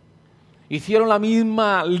 Hicieron la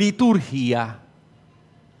misma liturgia.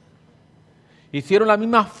 Hicieron la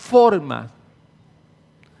misma forma.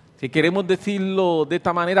 Si queremos decirlo de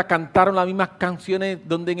esta manera, cantaron las mismas canciones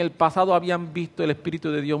donde en el pasado habían visto el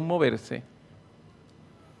Espíritu de Dios moverse.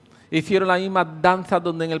 Hicieron las mismas danzas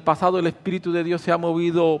donde en el pasado el Espíritu de Dios se ha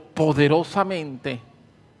movido poderosamente.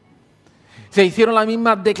 Se hicieron las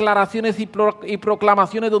mismas declaraciones y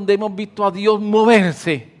proclamaciones donde hemos visto a Dios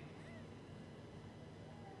moverse.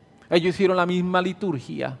 Ellos hicieron la misma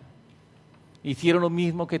liturgia. Hicieron lo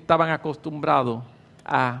mismo que estaban acostumbrados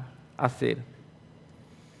a hacer.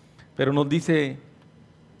 Pero nos dice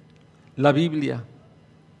la Biblia,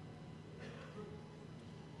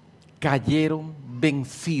 cayeron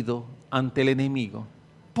vencidos ante el enemigo.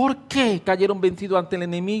 ¿Por qué cayeron vencidos ante el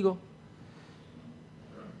enemigo?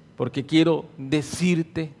 Porque quiero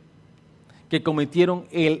decirte que cometieron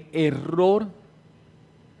el error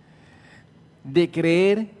de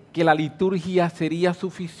creer que la liturgia sería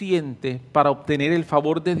suficiente para obtener el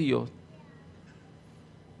favor de Dios,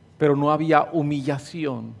 pero no había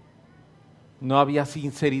humillación, no había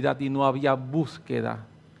sinceridad y no había búsqueda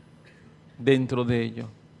dentro de ello.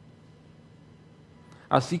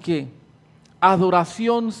 Así que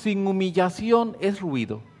adoración sin humillación es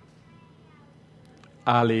ruido.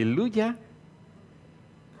 Aleluya.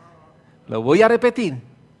 Lo voy a repetir.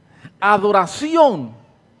 Adoración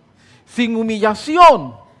sin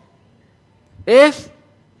humillación es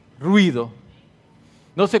ruido.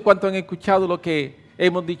 No sé cuánto han escuchado lo que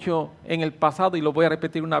hemos dicho en el pasado y lo voy a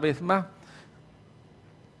repetir una vez más.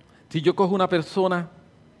 Si yo cojo una persona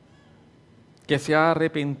que se ha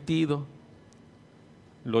arrepentido,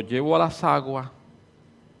 lo llevo a las aguas,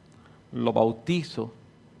 lo bautizo,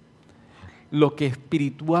 lo que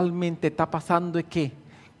espiritualmente está pasando es que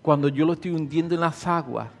cuando yo lo estoy hundiendo en las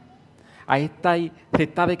aguas, se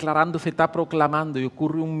está declarando, se está proclamando y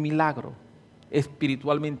ocurre un milagro,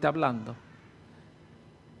 espiritualmente hablando.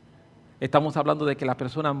 Estamos hablando de que la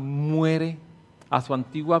persona muere a su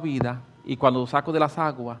antigua vida y cuando lo saco de las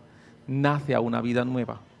aguas, nace a una vida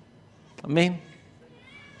nueva. Amén.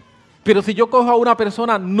 Pero si yo cojo a una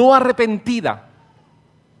persona no arrepentida,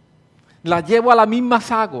 la llevo a las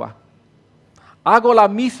mismas aguas, hago la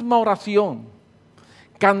misma oración,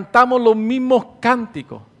 cantamos los mismos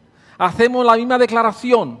cánticos, hacemos la misma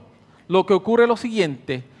declaración, lo que ocurre es lo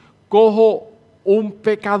siguiente: cojo un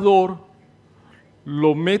pecador,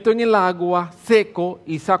 lo meto en el agua seco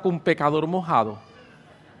y saco un pecador mojado.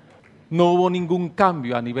 No hubo ningún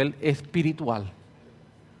cambio a nivel espiritual.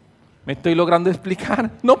 ¿Me estoy logrando explicar?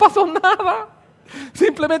 No pasó nada.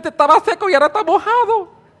 Simplemente estaba seco y ahora está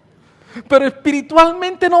mojado. Pero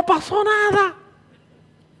espiritualmente no pasó nada.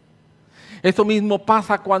 Eso mismo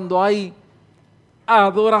pasa cuando hay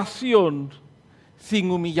adoración sin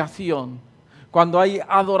humillación. Cuando hay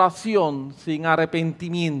adoración sin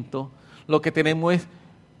arrepentimiento, lo que tenemos es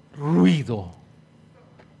ruido.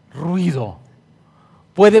 Ruido.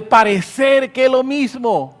 Puede parecer que es lo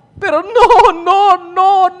mismo, pero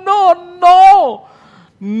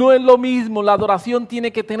no es lo mismo. La adoración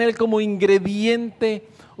tiene que tener como ingrediente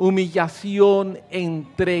humillación,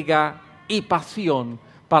 entrega y pasión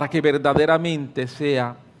para que verdaderamente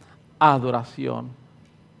sea adoración.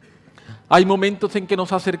 Hay momentos en que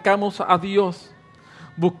nos acercamos a Dios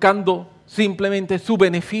buscando simplemente su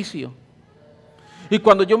beneficio. Y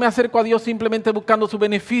cuando yo me acerco a Dios simplemente buscando su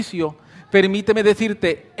beneficio, permíteme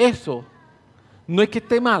decirte, eso no es que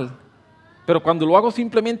esté mal, pero cuando lo hago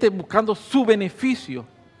simplemente buscando su beneficio,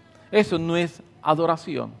 eso no es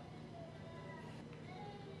adoración.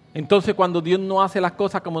 Entonces, cuando Dios no hace las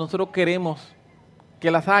cosas como nosotros queremos que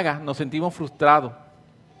las haga, nos sentimos frustrados.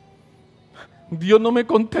 Dios no me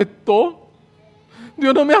contestó,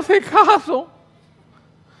 Dios no me hace caso,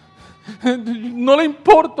 no le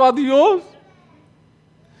importo a Dios.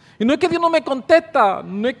 Y no es que Dios no me contesta,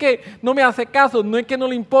 no es que no me hace caso, no es que no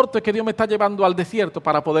le importa, es que Dios me está llevando al desierto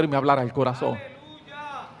para poderme hablar al corazón.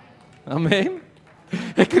 Amén.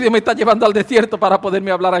 Es que Dios me está llevando al desierto para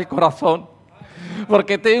poderme hablar al corazón.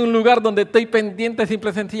 Porque estoy en un lugar donde estoy pendiente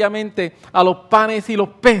simple y sencillamente a los panes y los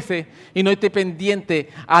peces y no estoy pendiente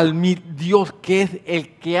al mi Dios que es el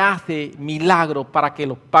que hace milagros para que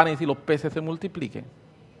los panes y los peces se multipliquen.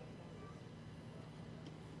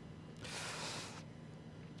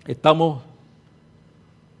 Estamos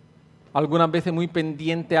algunas veces muy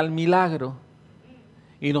pendientes al milagro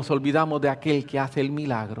y nos olvidamos de aquel que hace el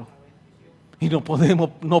milagro. Y no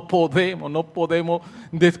podemos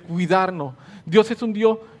descuidarnos. Dios es un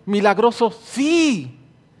Dios milagroso, sí.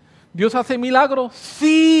 Dios hace milagros,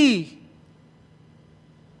 sí.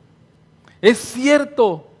 Es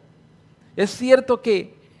cierto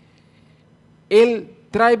que Él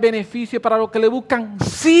trae beneficio para los que le buscan,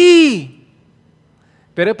 sí.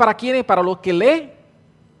 Pero ¿es para quiénes? Para los que le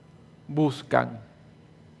buscan.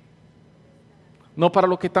 No para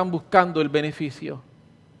los que están buscando el beneficio,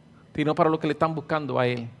 sino para los que le están buscando a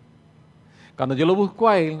Él. Cuando yo lo busco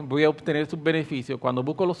a Él, voy a obtener sus beneficios. Cuando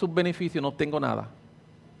busco los sus beneficios, no obtengo nada.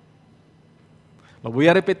 Lo voy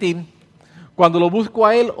a repetir. Cuando lo busco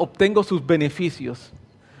a Él, obtengo sus beneficios.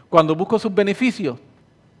 Cuando busco sus beneficios,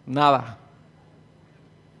 nada.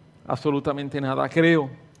 Absolutamente nada. Creo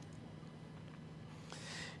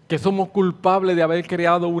que somos culpables de haber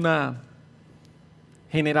creado una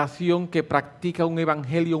generación que practica un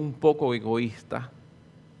evangelio un poco egoísta.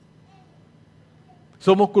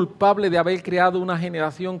 Somos culpables de haber creado una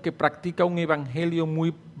generación que practica un evangelio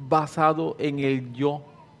muy basado en el yo.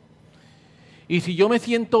 Y si yo me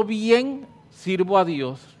siento bien, sirvo a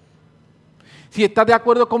Dios. Si está de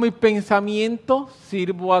acuerdo con mis pensamientos,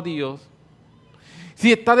 sirvo a Dios.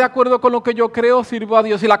 Si está de acuerdo con lo que yo creo, sirvo a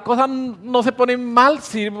Dios. Si las cosas no se ponen mal,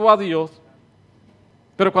 sirvo a Dios.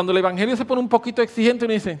 Pero cuando el evangelio se pone un poquito exigente,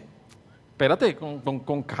 uno dice, espérate,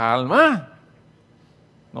 con calma.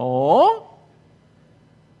 No.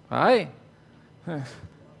 Ay.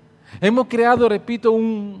 Hemos creado, repito,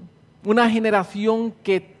 una generación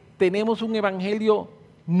que tenemos un evangelio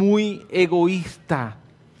muy egoísta,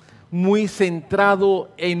 muy centrado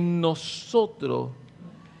en nosotros.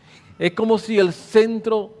 Es como si el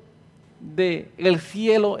centro del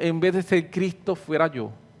cielo, en vez de ser Cristo, fuera yo.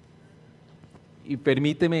 Y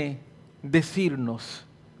permíteme decirnos,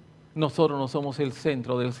 nosotros no somos el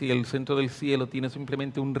centro del cielo. El centro del cielo tiene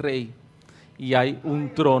simplemente un rey y hay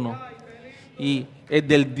un trono. Y es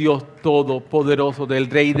del Dios Todopoderoso, del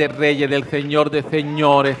Rey de Reyes, del Señor de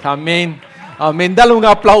Señores. Amén. Amén. Dale un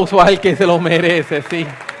aplauso a Él que se lo merece, sí.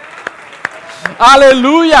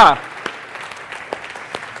 ¡Aleluya!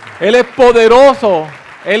 Él es poderoso,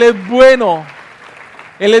 Él es bueno,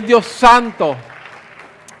 Él es Dios santo.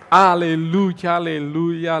 Aleluya,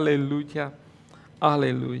 aleluya, aleluya,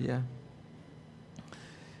 aleluya.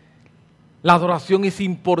 La adoración es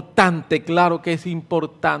importante, claro que es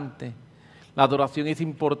importante. La adoración es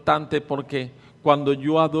importante porque cuando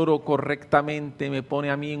yo adoro correctamente me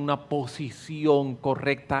pone a mí en una posición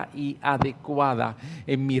correcta y adecuada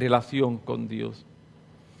en mi relación con Dios.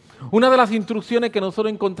 Una de las instrucciones que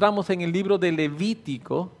nosotros encontramos en el libro de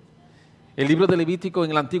Levítico, el libro de Levítico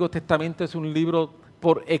en el Antiguo Testamento es un libro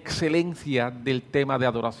por excelencia del tema de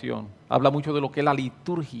adoración. Habla mucho de lo que es la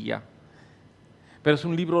liturgia, pero es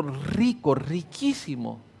un libro rico,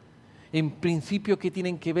 riquísimo, en principios que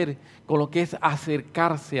tienen que ver con lo que es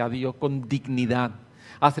acercarse a Dios con dignidad,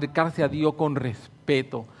 acercarse a Dios con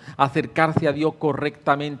respeto, acercarse a Dios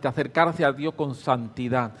correctamente, acercarse a Dios con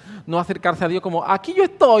santidad. No acercarse a Dios como, aquí yo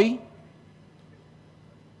estoy.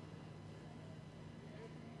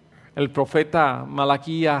 El profeta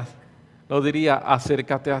Malaquías lo diría,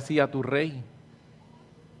 acércate así a tu rey.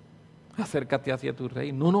 Acércate hacia tu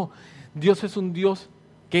rey. No, Dios es un Dios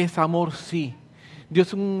que es amor, sí. Dios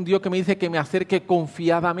es un Dios que me dice que me acerque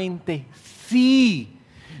confiadamente, sí.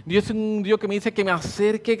 Dios es un Dios que me dice que me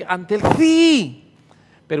acerque ante Él, sí.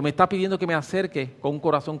 Pero me está pidiendo que me acerque con un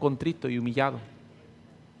corazón contrito y humillado.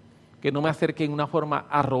 Que no me acerque en una forma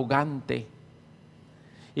arrogante.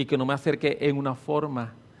 Y que no me acerque en una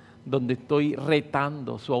forma donde estoy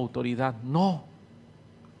retando su autoridad. No.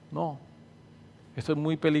 Eso es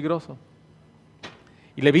muy peligroso.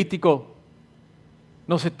 Y Levítico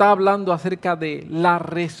nos está hablando acerca de la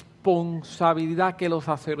responsabilidad que los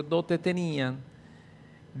sacerdotes tenían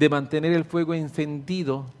de mantener el fuego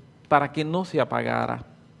encendido para que no se apagara.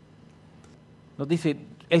 Nos dice,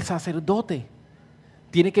 el sacerdote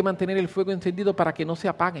tiene que mantener el fuego encendido para que no se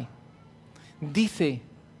apague. Dice,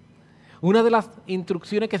 una de las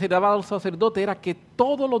instrucciones que se daba a los sacerdotes era que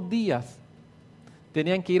todos los días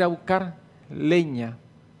tenían que ir a buscar leña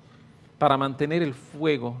para mantener el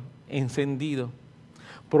fuego encendido.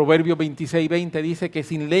 Proverbios 26:20 dice que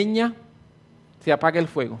sin leña se apaga el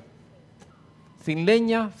fuego. Sin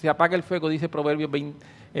leña se apaga el fuego, dice Proverbios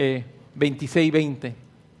 26:20.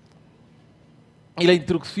 Y la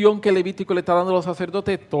instrucción que Levítico le está dando a los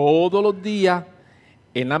sacerdotes, todos los días,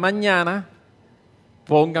 en la mañana,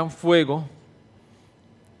 pongan fuego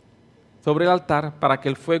sobre el altar para que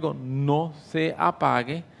el fuego no se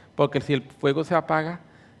apague, porque si el fuego se apaga,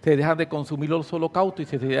 se dejan de consumir los holocaustos, y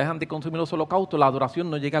si se dejan de consumir los holocaustos, la adoración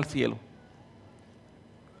no llega al cielo.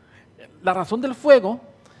 La razón del fuego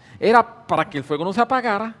era para que el fuego no se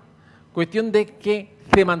apagara, cuestión de que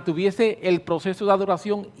se mantuviese el proceso de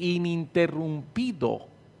adoración ininterrumpido,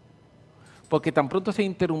 porque tan pronto se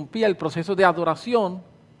interrumpía el proceso de adoración,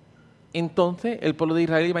 entonces el pueblo de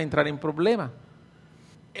Israel iba a entrar en problemas.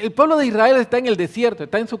 El pueblo de Israel está en el desierto,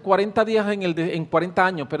 está en sus 40 días, en 40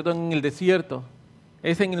 años, en el desierto.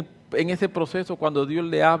 Es en ese proceso cuando Dios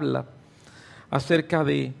le habla acerca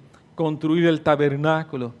de construir el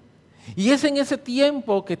tabernáculo. Y es en ese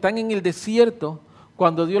tiempo que están en el desierto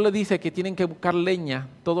cuando Dios le dice que tienen que buscar leña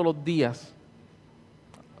todos los días.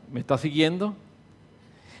 ¿Me está siguiendo?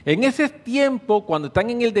 En ese tiempo, cuando están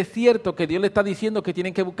en el desierto, que Dios le está diciendo que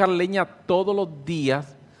tienen que buscar leña todos los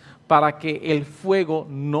días para que el fuego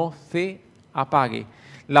no se apague.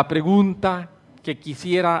 La pregunta que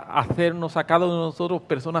quisiera hacernos a cada uno de nosotros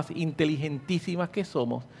personas inteligentísimas que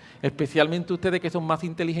somos, especialmente ustedes que son más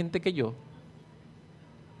inteligentes que yo.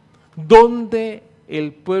 ¿Dónde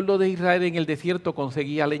el pueblo de Israel en el desierto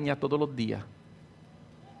conseguía leña todos los días?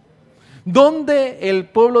 ¿Dónde el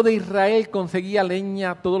pueblo de Israel conseguía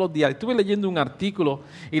leña todos los días? Estuve leyendo un artículo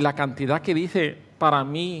y la cantidad que dice para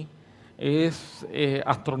mí es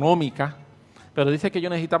astronómica, pero dice que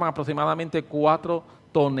ellos necesitaban aproximadamente 4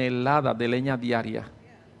 toneladas de leña diaria.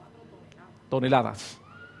 Toneladas.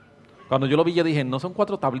 Cuando yo lo vi, yo dije, no son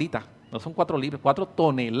 4 tablitas, no son 4 libras, 4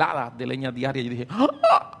 toneladas de leña diaria. Y dije,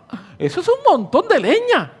 ¡ah! Eso es un montón de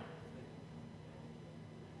leña.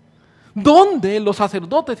 ¿Dónde los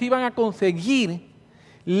sacerdotes iban a conseguir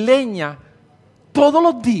leña todos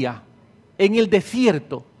los días en el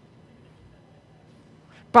desierto?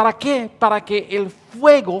 ¿Para qué? Para que el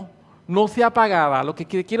fuego no se apagara. Lo que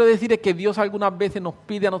quiero decir es que Dios algunas veces nos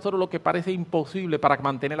pide a nosotros lo que parece imposible para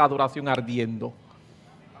mantener la adoración ardiendo.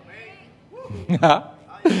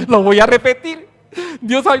 Lo voy a repetir.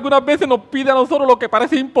 Dios algunas veces nos pide a nosotros lo que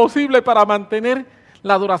parece imposible para mantener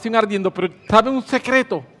la adoración ardiendo. Pero ¿saben un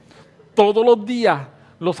secreto? Todos los días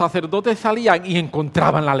los sacerdotes salían y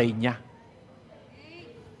encontraban la leña.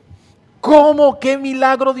 ¿Cómo? ¿Qué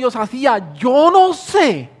milagro Dios hacía? Yo no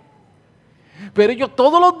sé. Pero ellos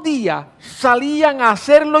todos los días salían a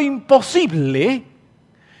hacer lo imposible.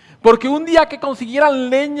 Porque un día que consiguieran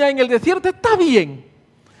leña en el desierto está bien.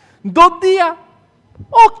 2 días,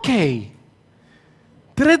 ok.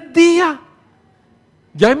 3 días,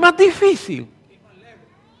 ya es más difícil.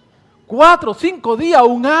 4, 5 días,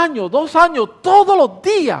 1 año, 2 años, todos los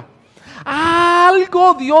días.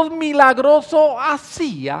 Algo Dios milagroso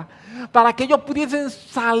hacía para que ellos pudiesen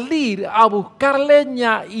salir a buscar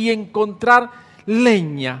leña y encontrar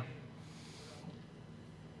leña.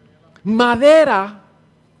 Madera,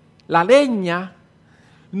 la leña,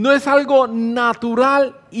 no es algo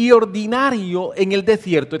natural y ordinario en el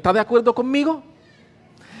desierto. ¿Está de acuerdo conmigo?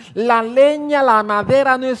 La leña, la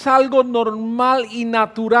madera no es algo normal y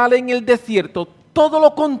natural en el desierto. Todo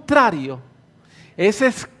lo contrario, es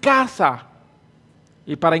escasa.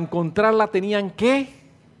 Y para encontrarla tenían que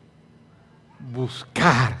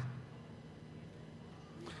buscar.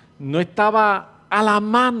 No estaba a la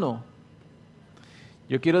mano.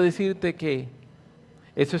 Yo quiero decirte que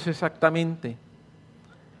eso es exactamente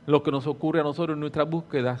lo que nos ocurre a nosotros en nuestra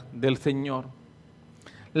búsqueda del Señor.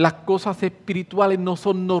 Las cosas espirituales no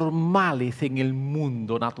son normales en el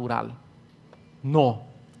mundo natural. No.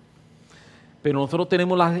 Pero nosotros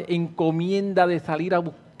tenemos la encomienda de salir a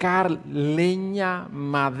buscar leña,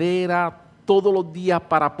 madera, todos los días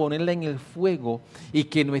para ponerla en el fuego y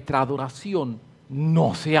que nuestra adoración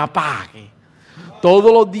no se apague.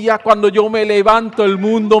 Todos los días cuando yo me levanto, el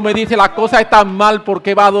mundo me dice las cosas están mal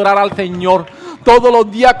porque va a adorar al Señor. Todos los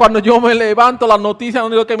días cuando yo me levanto, las noticias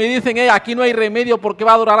lo que me dicen es aquí no hay remedio porque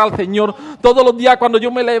va a adorar al Señor. Todos los días cuando yo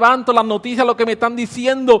me levanto, las noticias lo que me están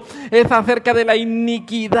diciendo es acerca de la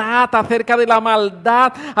iniquidad, acerca de la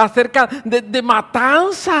maldad, acerca de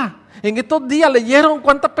matanza. En estos días leyeron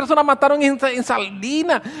cuántas personas mataron en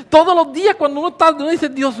Salinas. Todos los días cuando uno dice,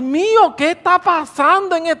 Dios mío, ¿qué está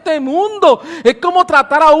pasando en este mundo? Es como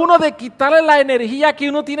tratar a uno de quitarle la energía que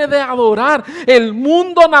uno tiene de adorar. El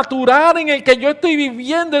mundo natural en el que yo estoy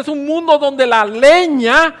viviendo es un mundo donde la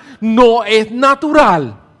leña no es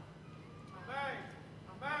natural.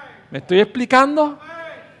 ¿Me estoy explicando?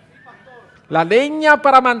 La leña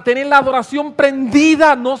para mantener la adoración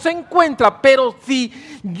prendida no se encuentra, pero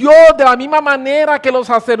si yo de la misma manera que los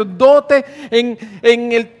sacerdotes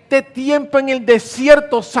en este tiempo en el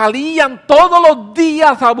desierto salían todos los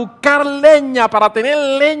días a buscar leña para tener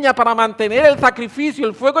leña, para mantener el sacrificio,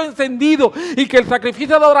 el fuego encendido y que el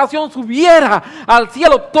sacrificio de adoración subiera al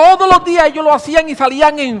cielo. Todos los días ellos lo hacían y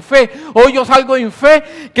salían en fe. Hoy yo salgo en fe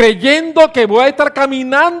creyendo que voy a estar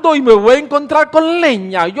caminando y me voy a encontrar con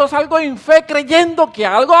leña. Yo salgo en fe creyendo que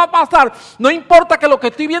algo va a pasar. No importa que lo que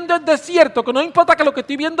estoy viendo es desierto, que no importa que lo que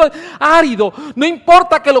estoy viendo es árido, no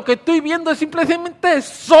importa que lo que estoy viendo es simplemente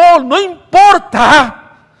sol, no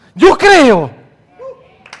importa. Yo creo.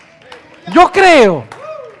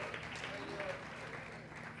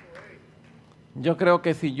 Yo creo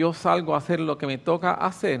que si yo salgo a hacer lo que me toca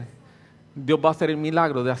hacer, Dios va a hacer el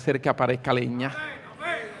milagro de hacer que aparezca leña.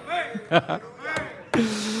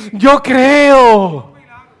 Yo creo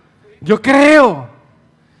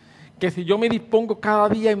que si yo me dispongo cada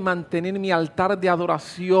día en mantener mi altar de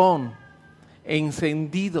adoración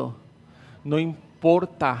encendido, no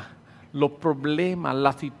importa los problemas,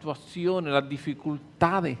 las situaciones, las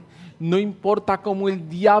dificultades. No importa cómo el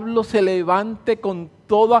diablo se levante con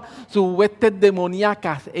todas sus huestes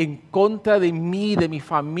demoníacas en contra de mí, de mi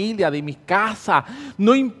familia, de mi casa.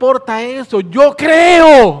 No importa eso. Yo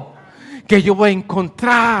creo que yo voy a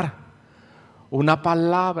encontrar una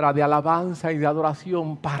palabra de alabanza y de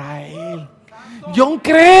adoración para Él. Yo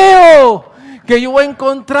creo que yo voy a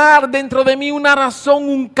encontrar dentro de mí una razón,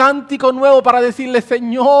 un cántico nuevo para decirle: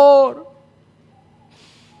 Señor,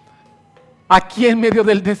 aquí en medio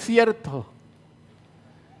del desierto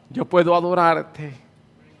yo puedo adorarte.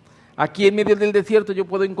 Aquí en medio del desierto yo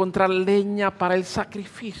puedo encontrar leña para el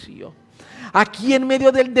sacrificio. Aquí en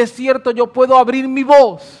medio del desierto yo puedo abrir mi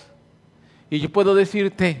voz y yo puedo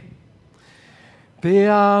decirte: te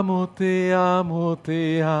amo, te amo,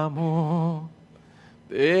 te amo.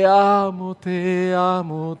 Te amo, te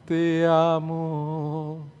amo, te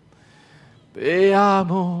amo. Te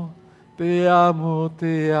amo, te amo,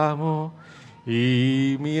 te amo.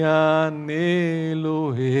 Y mi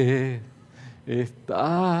anhelo es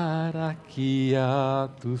estar aquí a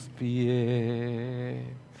tus pies.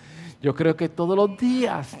 Yo creo que todos los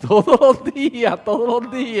días,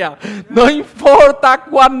 no importa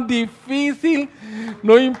cuán difícil,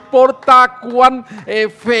 no importa cuán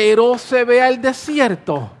feroz se vea el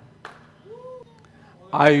desierto,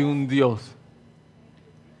 hay un Dios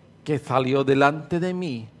que salió delante de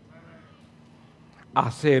mí a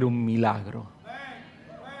hacer un milagro.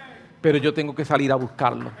 Pero yo tengo que salir a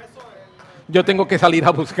buscarlo. Yo tengo que salir a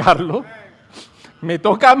buscarlo. Me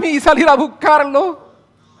toca a mí salir a buscarlo.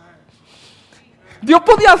 Dios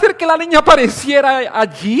podía hacer que la leña apareciera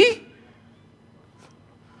allí.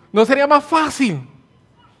 ¿No sería más fácil?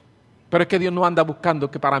 Pero es que Dios no anda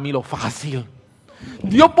buscando que para mí lo fácil.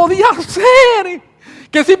 Dios podía hacer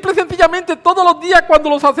que simple y sencillamente todos los días cuando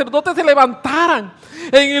los sacerdotes se levantaran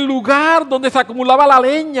en el lugar donde se acumulaba la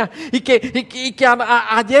leña y que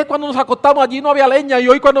ayer cuando nos acostamos allí no había leña y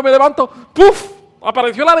hoy cuando me levanto, ¡puf!,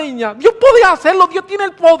 apareció la leña. Dios podía hacerlo, Dios tiene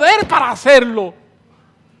el poder para hacerlo.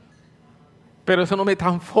 Pero eso no me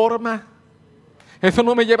transforma, eso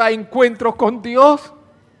no me lleva a encuentros con Dios,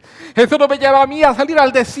 eso no me lleva a mí a salir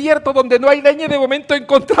al desierto donde no hay leña y de momento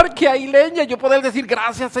encontrar que hay leña y yo poder decir: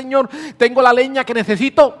 gracias, Señor, tengo la leña que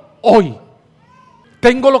necesito hoy,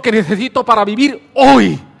 tengo lo que necesito para vivir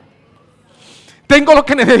hoy, tengo lo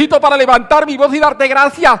que necesito para levantar mi voz y darte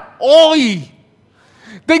gracias hoy,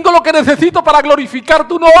 tengo lo que necesito para glorificar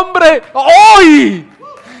tu nombre hoy.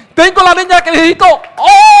 Tengo la leña que necesito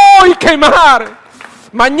hoy quemar.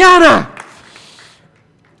 Mañana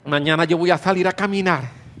yo voy a salir a caminar.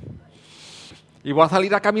 Y voy a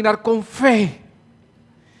salir a caminar con fe.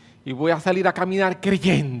 Y voy a salir a caminar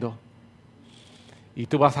creyendo. Y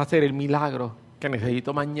tú vas a hacer el milagro que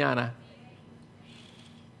necesito mañana.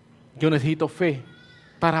 Yo necesito fe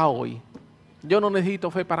para hoy. Yo no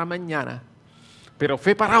necesito fe para mañana. Pero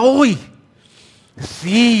fe para hoy.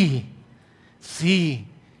 Sí.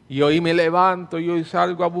 Y hoy me levanto y hoy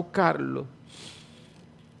salgo a buscarlo.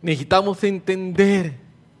 Necesitamos entender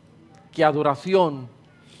que adoración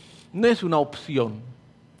no es una opción,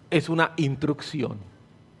 es una instrucción.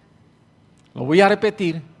 Lo voy a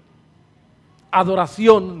repetir.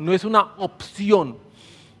 Adoración no es una opción,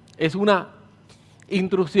 es una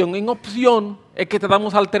instrucción. En opción es que te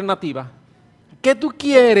damos alternativa. ¿Qué tú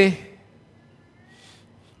quieres?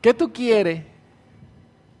 ¿Qué tú quieres?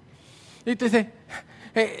 Y te dice: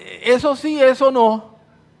 eso sí, eso no.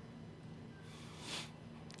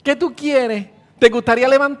 ¿Qué tú quieres? ¿Te gustaría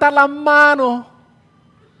levantar las manos?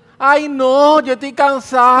 Ay, no, yo estoy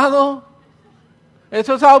cansado.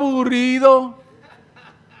 Eso es aburrido.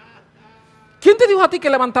 ¿Quién te dijo a ti que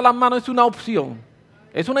levantar las manos es una opción?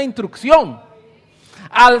 Es una instrucción.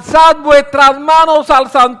 Alzad vuestras manos al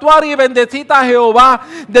santuario y bendecid a Jehová.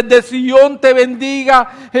 Desde Sión te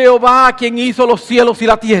bendiga Jehová, quien hizo los cielos y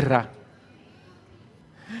la tierra.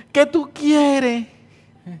 ¿Qué tú quieres?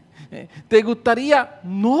 ¿Te gustaría?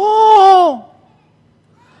 No.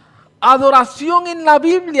 Adoración en la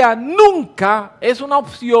Biblia nunca es una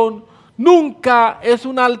opción, nunca es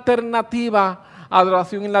una alternativa.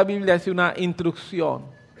 Adoración en la Biblia es una instrucción.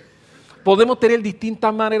 Podemos tener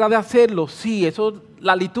distintas maneras de hacerlo, sí, eso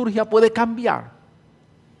la liturgia puede cambiar,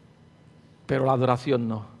 pero la adoración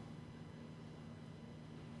no.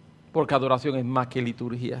 Porque adoración es más que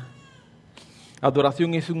liturgia.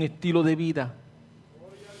 Adoración es un estilo de vida.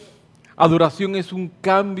 Adoración es un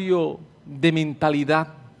cambio de mentalidad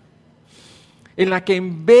en la que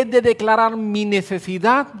en vez de declarar mi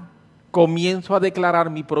necesidad, comienzo a declarar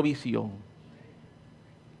mi provisión.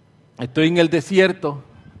 Estoy en el desierto,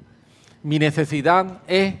 mi necesidad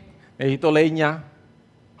es, necesito leña,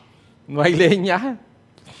 no hay leña.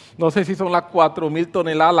 No sé si son las 4,000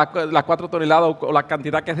 toneladas, las 4 toneladas o la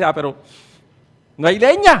cantidad que sea, pero no hay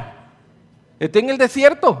leña. Estoy en el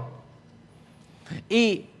desierto.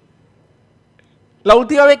 Y la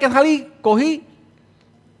última vez que salí, cogí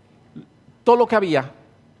todo lo que había.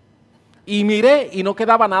 Y miré y no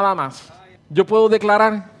quedaba nada más. Yo puedo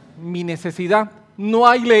declarar mi necesidad. No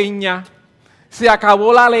hay leña. Se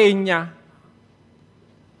acabó la leña.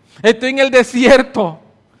 Estoy en el desierto.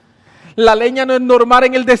 La leña no es normal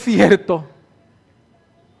en el desierto.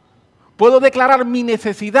 Puedo declarar mi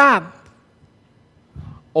necesidad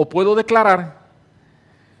o puedo declarar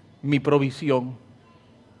mi provisión.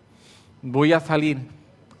 Voy a salir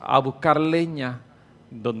a buscar leña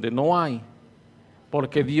donde no hay,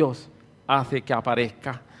 porque Dios hace que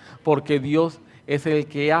aparezca, porque Dios es el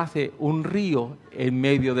que hace un río en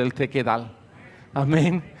medio del sequedal.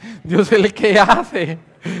 Amén. Dios es el que hace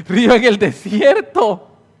río en el desierto.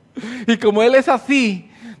 Y como Él es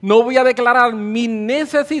así, no voy a declarar mi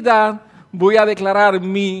necesidad, voy a declarar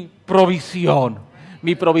mi provisión.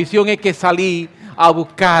 Mi provisión es que salí a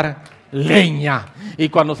buscar leña. Y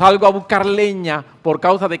cuando salgo a buscar leña, por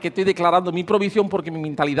causa de que estoy declarando mi provisión, porque mi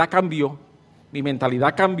mentalidad cambió.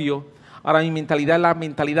 Ahora mi mentalidad es la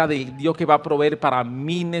mentalidad de Dios que va a proveer para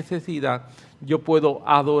mi necesidad. Yo puedo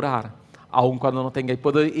adorar, aun cuando no tenga. Y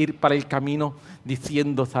puedo ir para el camino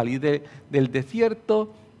diciendo, salí del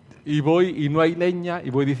desierto y voy y no hay leña. Y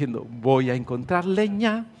voy diciendo, voy a encontrar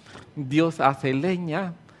leña. Dios hace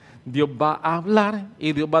leña. Dios va a hablar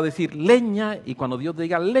y Dios va a decir leña, y cuando Dios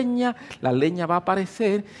diga leña, la leña va a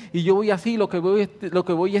aparecer, y yo voy así, lo que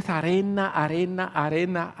voy es arena, arena,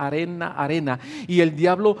 arena, arena, arena, y el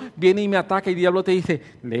diablo viene y me ataca, y el diablo te dice,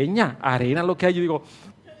 leña, arena, lo que hay. Yo digo,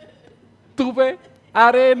 tú ves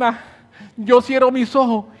arena, yo cierro mis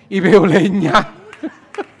ojos y veo leña.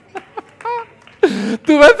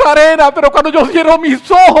 Tú ves arena, pero cuando yo cierro mis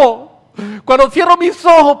ojos,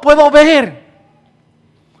 puedo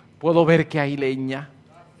ver que hay leña.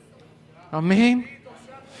 Amén.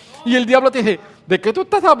 Y el diablo te dice, ¿de qué tú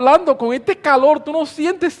estás hablando? Con este calor, ¿tú no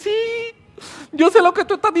sientes? Sí, yo sé lo que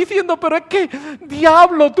tú estás diciendo, pero es que,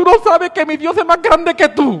 diablo, tú no sabes que mi Dios es más grande que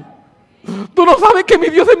tú. Tú no sabes que mi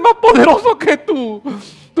Dios es más poderoso que tú.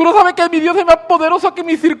 Tú no sabes que mi Dios es más poderoso que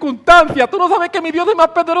mis circunstancias. Tú no sabes que mi Dios es más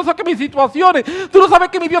poderoso que mis situaciones. Tú no sabes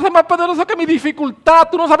que mi Dios es más poderoso que mi dificultad.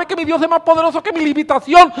 Tú no sabes que mi Dios es más poderoso que mi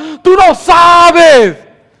limitación. Tú no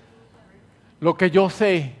sabes. Lo que yo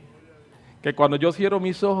sé, que cuando yo cierro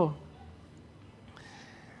mis ojos,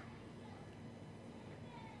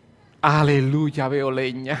 aleluya, veo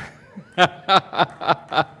leña.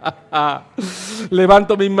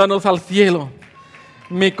 Levanto mis manos al cielo,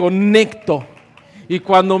 me conecto, y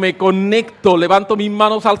cuando me conecto, levanto mis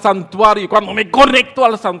manos al santuario, y cuando me conecto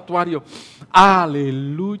al santuario,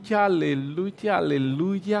 aleluya, aleluya,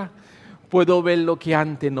 aleluya, puedo ver lo que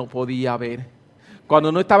antes no podía ver. Cuando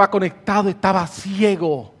no estaba conectado, estaba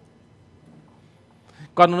ciego.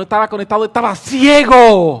 Cuando no estaba conectado, estaba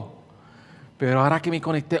ciego. Pero ahora que me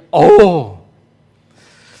conecté,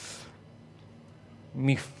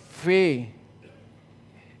 mi fe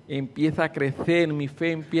empieza a crecer, mi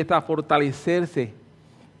fe empieza a fortalecerse.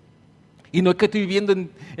 Y no es que estoy viviendo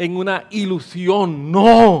en una ilusión,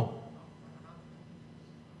 no.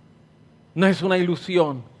 No es una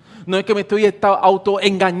ilusión. No es que me estoy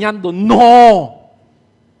autoengañando, no.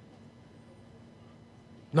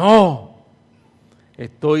 No.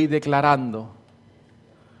 Estoy declarando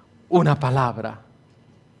una palabra.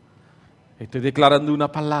 Estoy declarando una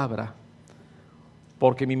palabra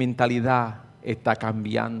porque mi mentalidad está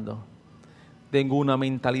cambiando. Tengo una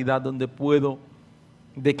mentalidad donde puedo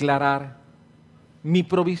declarar mi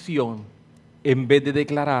provisión en vez de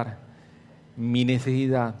declarar mi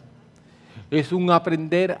necesidad. Es un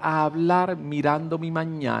aprender a hablar mirando mi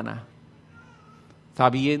mañana,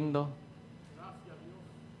 sabiendo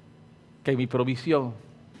que mi provisión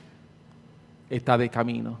está de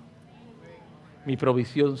camino. Mi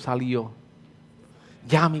provisión salió.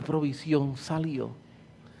 Ya mi provisión salió.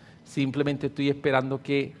 Simplemente estoy esperando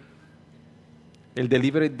que el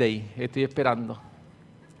delivery day, estoy esperando.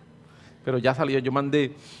 Pero ya salió. Yo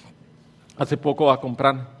mandé hace poco a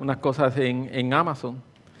comprar unas cosas en Amazon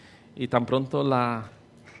y tan pronto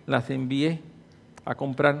las envié a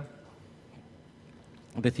comprar,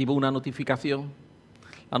 recibo una notificación.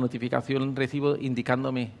 La notificación recibo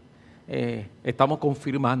indicándome, estamos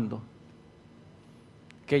confirmando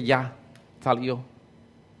que ya salió.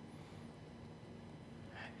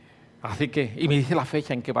 Así que, y me dice la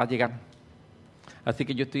fecha en que va a llegar. Así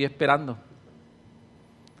que yo estoy esperando.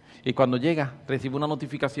 Y cuando llega, recibo una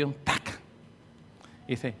notificación, ¡tac!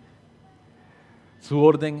 Dice, su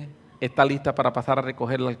orden está lista para pasar a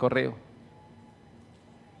recogerla al correo.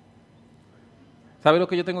 ¿Sabe lo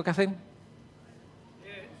que yo tengo que hacer?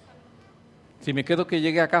 Si me quedo que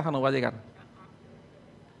llegue a casa, no va a llegar.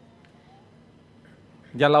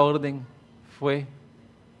 Ya la orden fue,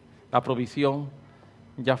 la provisión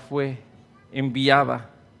ya fue enviada,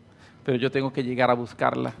 pero yo tengo que llegar a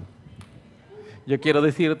buscarla. Yo quiero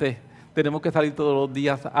decirte, tenemos que salir todos los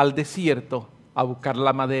días al desierto a buscar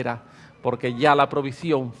la madera, porque ya la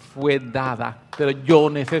provisión fue dada, pero yo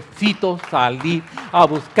necesito salir a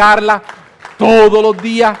buscarla todos los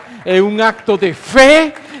días. Es un acto de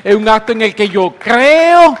fe, es un acto en el que yo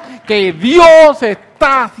creo que Dios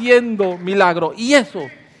está haciendo milagros, y eso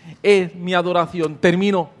es mi adoración.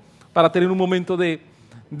 Termino para tener un momento de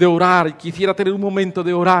orar. Quisiera tener un momento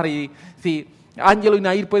de orar, y si Ángelo y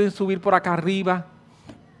Nair pueden subir por acá arriba,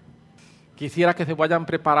 quisiera que se vayan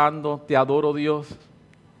preparando. Te adoro, Dios.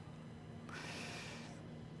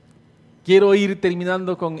 Quiero ir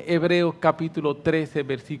terminando con Hebreos capítulo 13,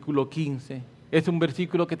 versículo 15. Es un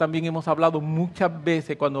versículo que también hemos hablado muchas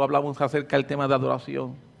veces cuando hablamos acerca del tema de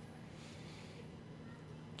adoración.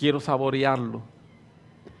 Quiero saborearlo.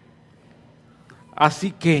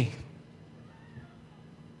 Así que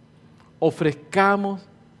ofrezcamos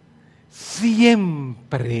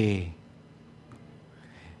siempre.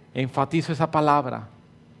 Enfatizo esa palabra.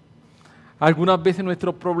 Algunas veces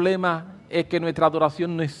nuestro problema es que nuestra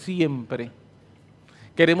adoración no es siempre.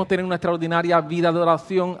 Queremos tener una extraordinaria vida de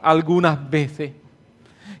oración algunas veces.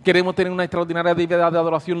 Queremos tener una extraordinaria vida de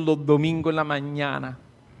adoración los domingos en la mañana.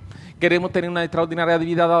 Queremos tener una extraordinaria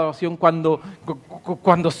vida de adoración cuando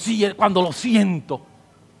lo siento.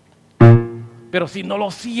 Pero si no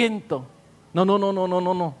lo siento,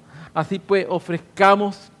 no. Así pues,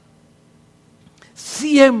 ofrezcamos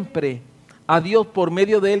siempre a Dios por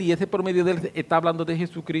medio de Él, y ese por medio de Él está hablando de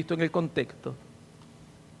Jesucristo en el contexto.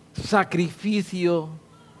 Sacrificio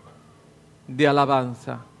de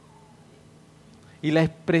alabanza. Y la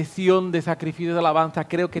expresión de sacrificio de alabanza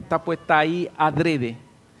creo que está puesta ahí adrede.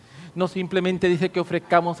 No simplemente dice que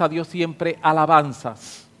ofrezcamos a Dios siempre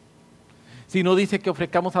alabanzas, sino dice que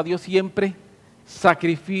ofrezcamos a Dios siempre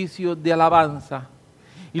sacrificio de alabanza.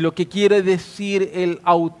 Y lo que quiere decir el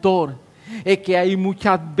autor es que hay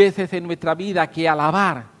muchas veces en nuestra vida que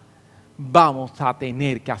alabar vamos a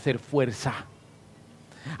tener que hacer fuerza.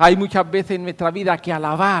 Hay muchas veces en nuestra vida que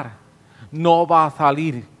alabar no va a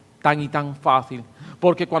salir tan y tan fácil.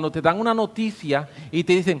 Porque cuando te dan una noticia y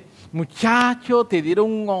te dicen, muchacho, te dieron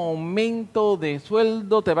un aumento de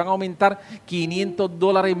sueldo, te van a aumentar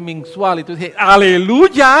 $500 mensuales. Y tú dices,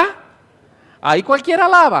 ¡aleluya! Ahí cualquiera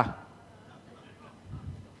alaba.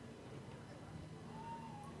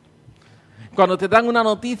 Cuando te dan una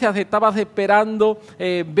noticia, si estabas esperando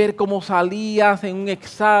ver cómo salías en un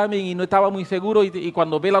examen y no estaba muy seguro, y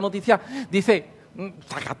cuando ve la noticia, dice,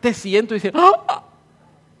 sacaste 100, y dice, ¡ah!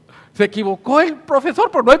 Se equivocó el profesor,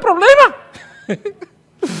 pero no hay problema.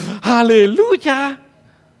 ¡Aleluya!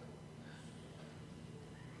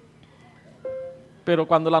 Pero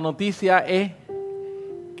cuando la noticia es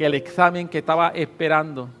que el examen que estaba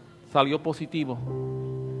esperando salió positivo,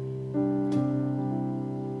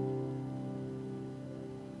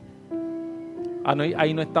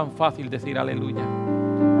 ahí no es tan fácil decir aleluya.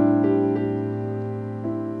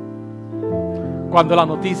 Cuando la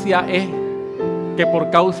noticia es que por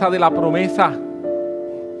causa de la promesa,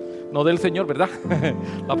 no del Señor, ¿verdad?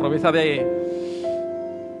 La promesa de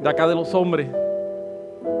acá de los hombres,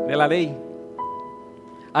 de la ley,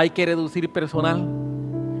 hay que reducir personal,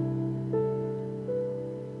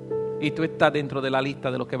 y tú estás dentro de la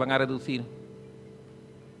lista de los que van a reducir.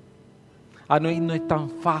 No es tan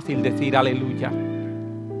fácil decir aleluya.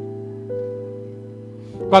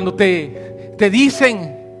 Cuando te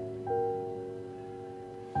dicen,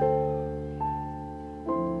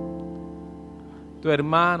 tu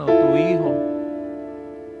hermano, tu hijo,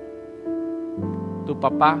 tu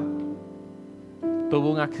papá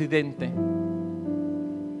tuvo un accidente,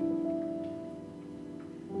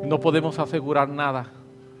 no podemos asegurar nada.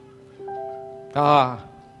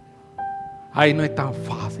 Ahí no es tan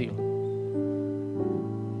fácil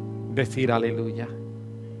decir aleluya.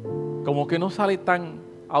 Como que no sale tan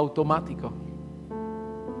automático.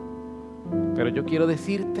 Pero yo quiero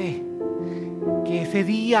decirte que ese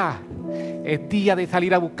día es día de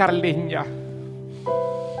salir a buscar leña.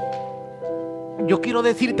 Yo quiero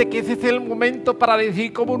decirte que ese es el momento para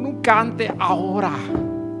decir como nunca antes, ahora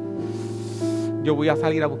yo voy a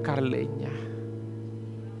salir a buscar leña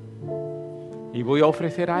y voy a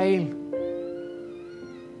ofrecer a Él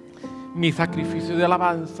mi sacrificio de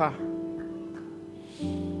alabanza.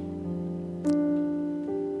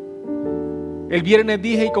 El viernes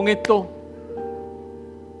dije, y con esto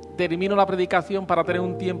termino la predicación para tener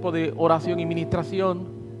un tiempo de oración y ministración.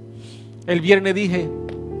 El viernes dije,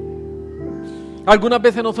 algunas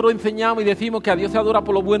veces nosotros enseñamos y decimos que a Dios se adora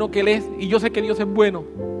por lo bueno que Él es, y yo sé que Dios es bueno.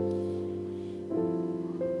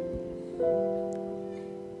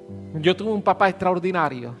 Yo tuve un papá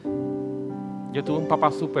extraordinario. Yo tuve un papá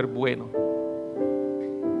súper bueno.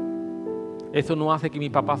 Eso no hace que mi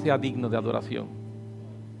papá sea digno de adoración.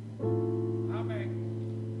 Amén.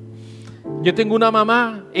 Yo tengo una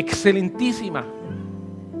mamá excelentísima.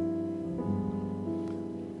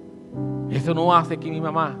 Eso no hace que mi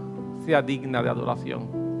mamá sea digna de adoración.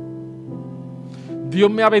 Dios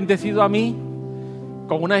me ha bendecido a mí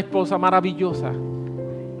con una esposa maravillosa,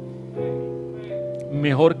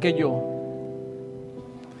 mejor que yo.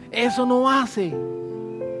 Eso no hace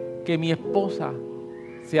que mi esposa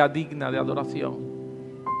sea digna de adoración.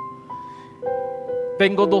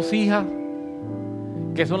 Tengo 2 hijas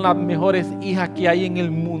que son las mejores hijas que hay en el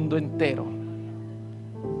mundo entero.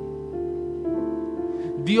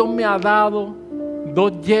 Dios me ha dado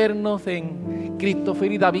 2 yernos en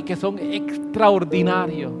Christopher y David que son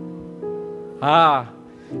extraordinarios.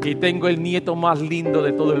 Y tengo el nieto más lindo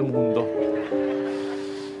de todo el mundo,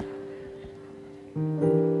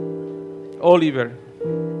 Oliver.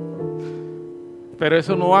 Pero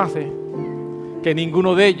eso no hace que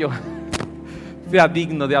ninguno de ellos sea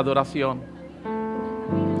digno de adoración.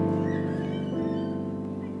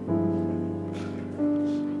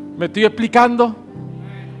 ¿Me estoy explicando?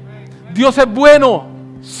 Dios es bueno,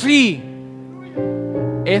 sí.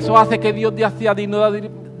 Eso hace que Dios sea digno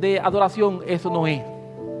de adoración. Eso no es.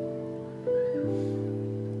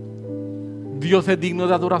 Dios es digno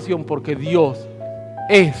de adoración porque Dios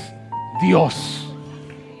es Dios.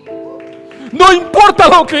 No importa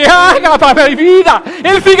lo que haga para mi vida,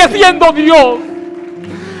 Él sigue siendo Dios.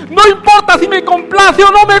 No importa si me complace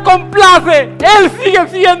o no me complace, Él sigue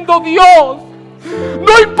siendo Dios.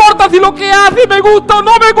 No importa si lo que hace me gusta o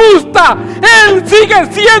no me gusta, Él sigue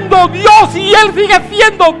siendo Dios y Él sigue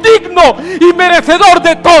siendo digno y merecedor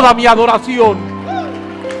de toda mi adoración.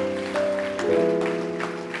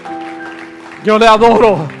 Yo le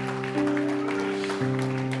adoro.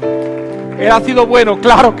 Él ha sido bueno,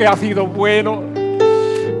 claro que ha sido bueno.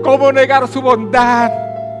 ¿Cómo negar su bondad?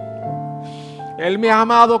 Él me ha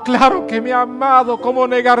amado, claro que me ha amado. ¿Cómo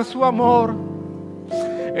negar su amor?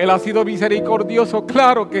 Él ha sido misericordioso,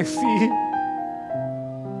 claro que sí.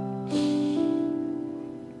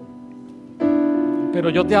 Pero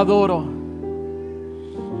yo te adoro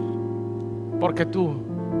porque tú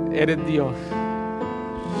eres Dios.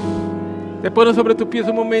 Te pones sobre tus pies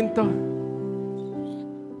un momento.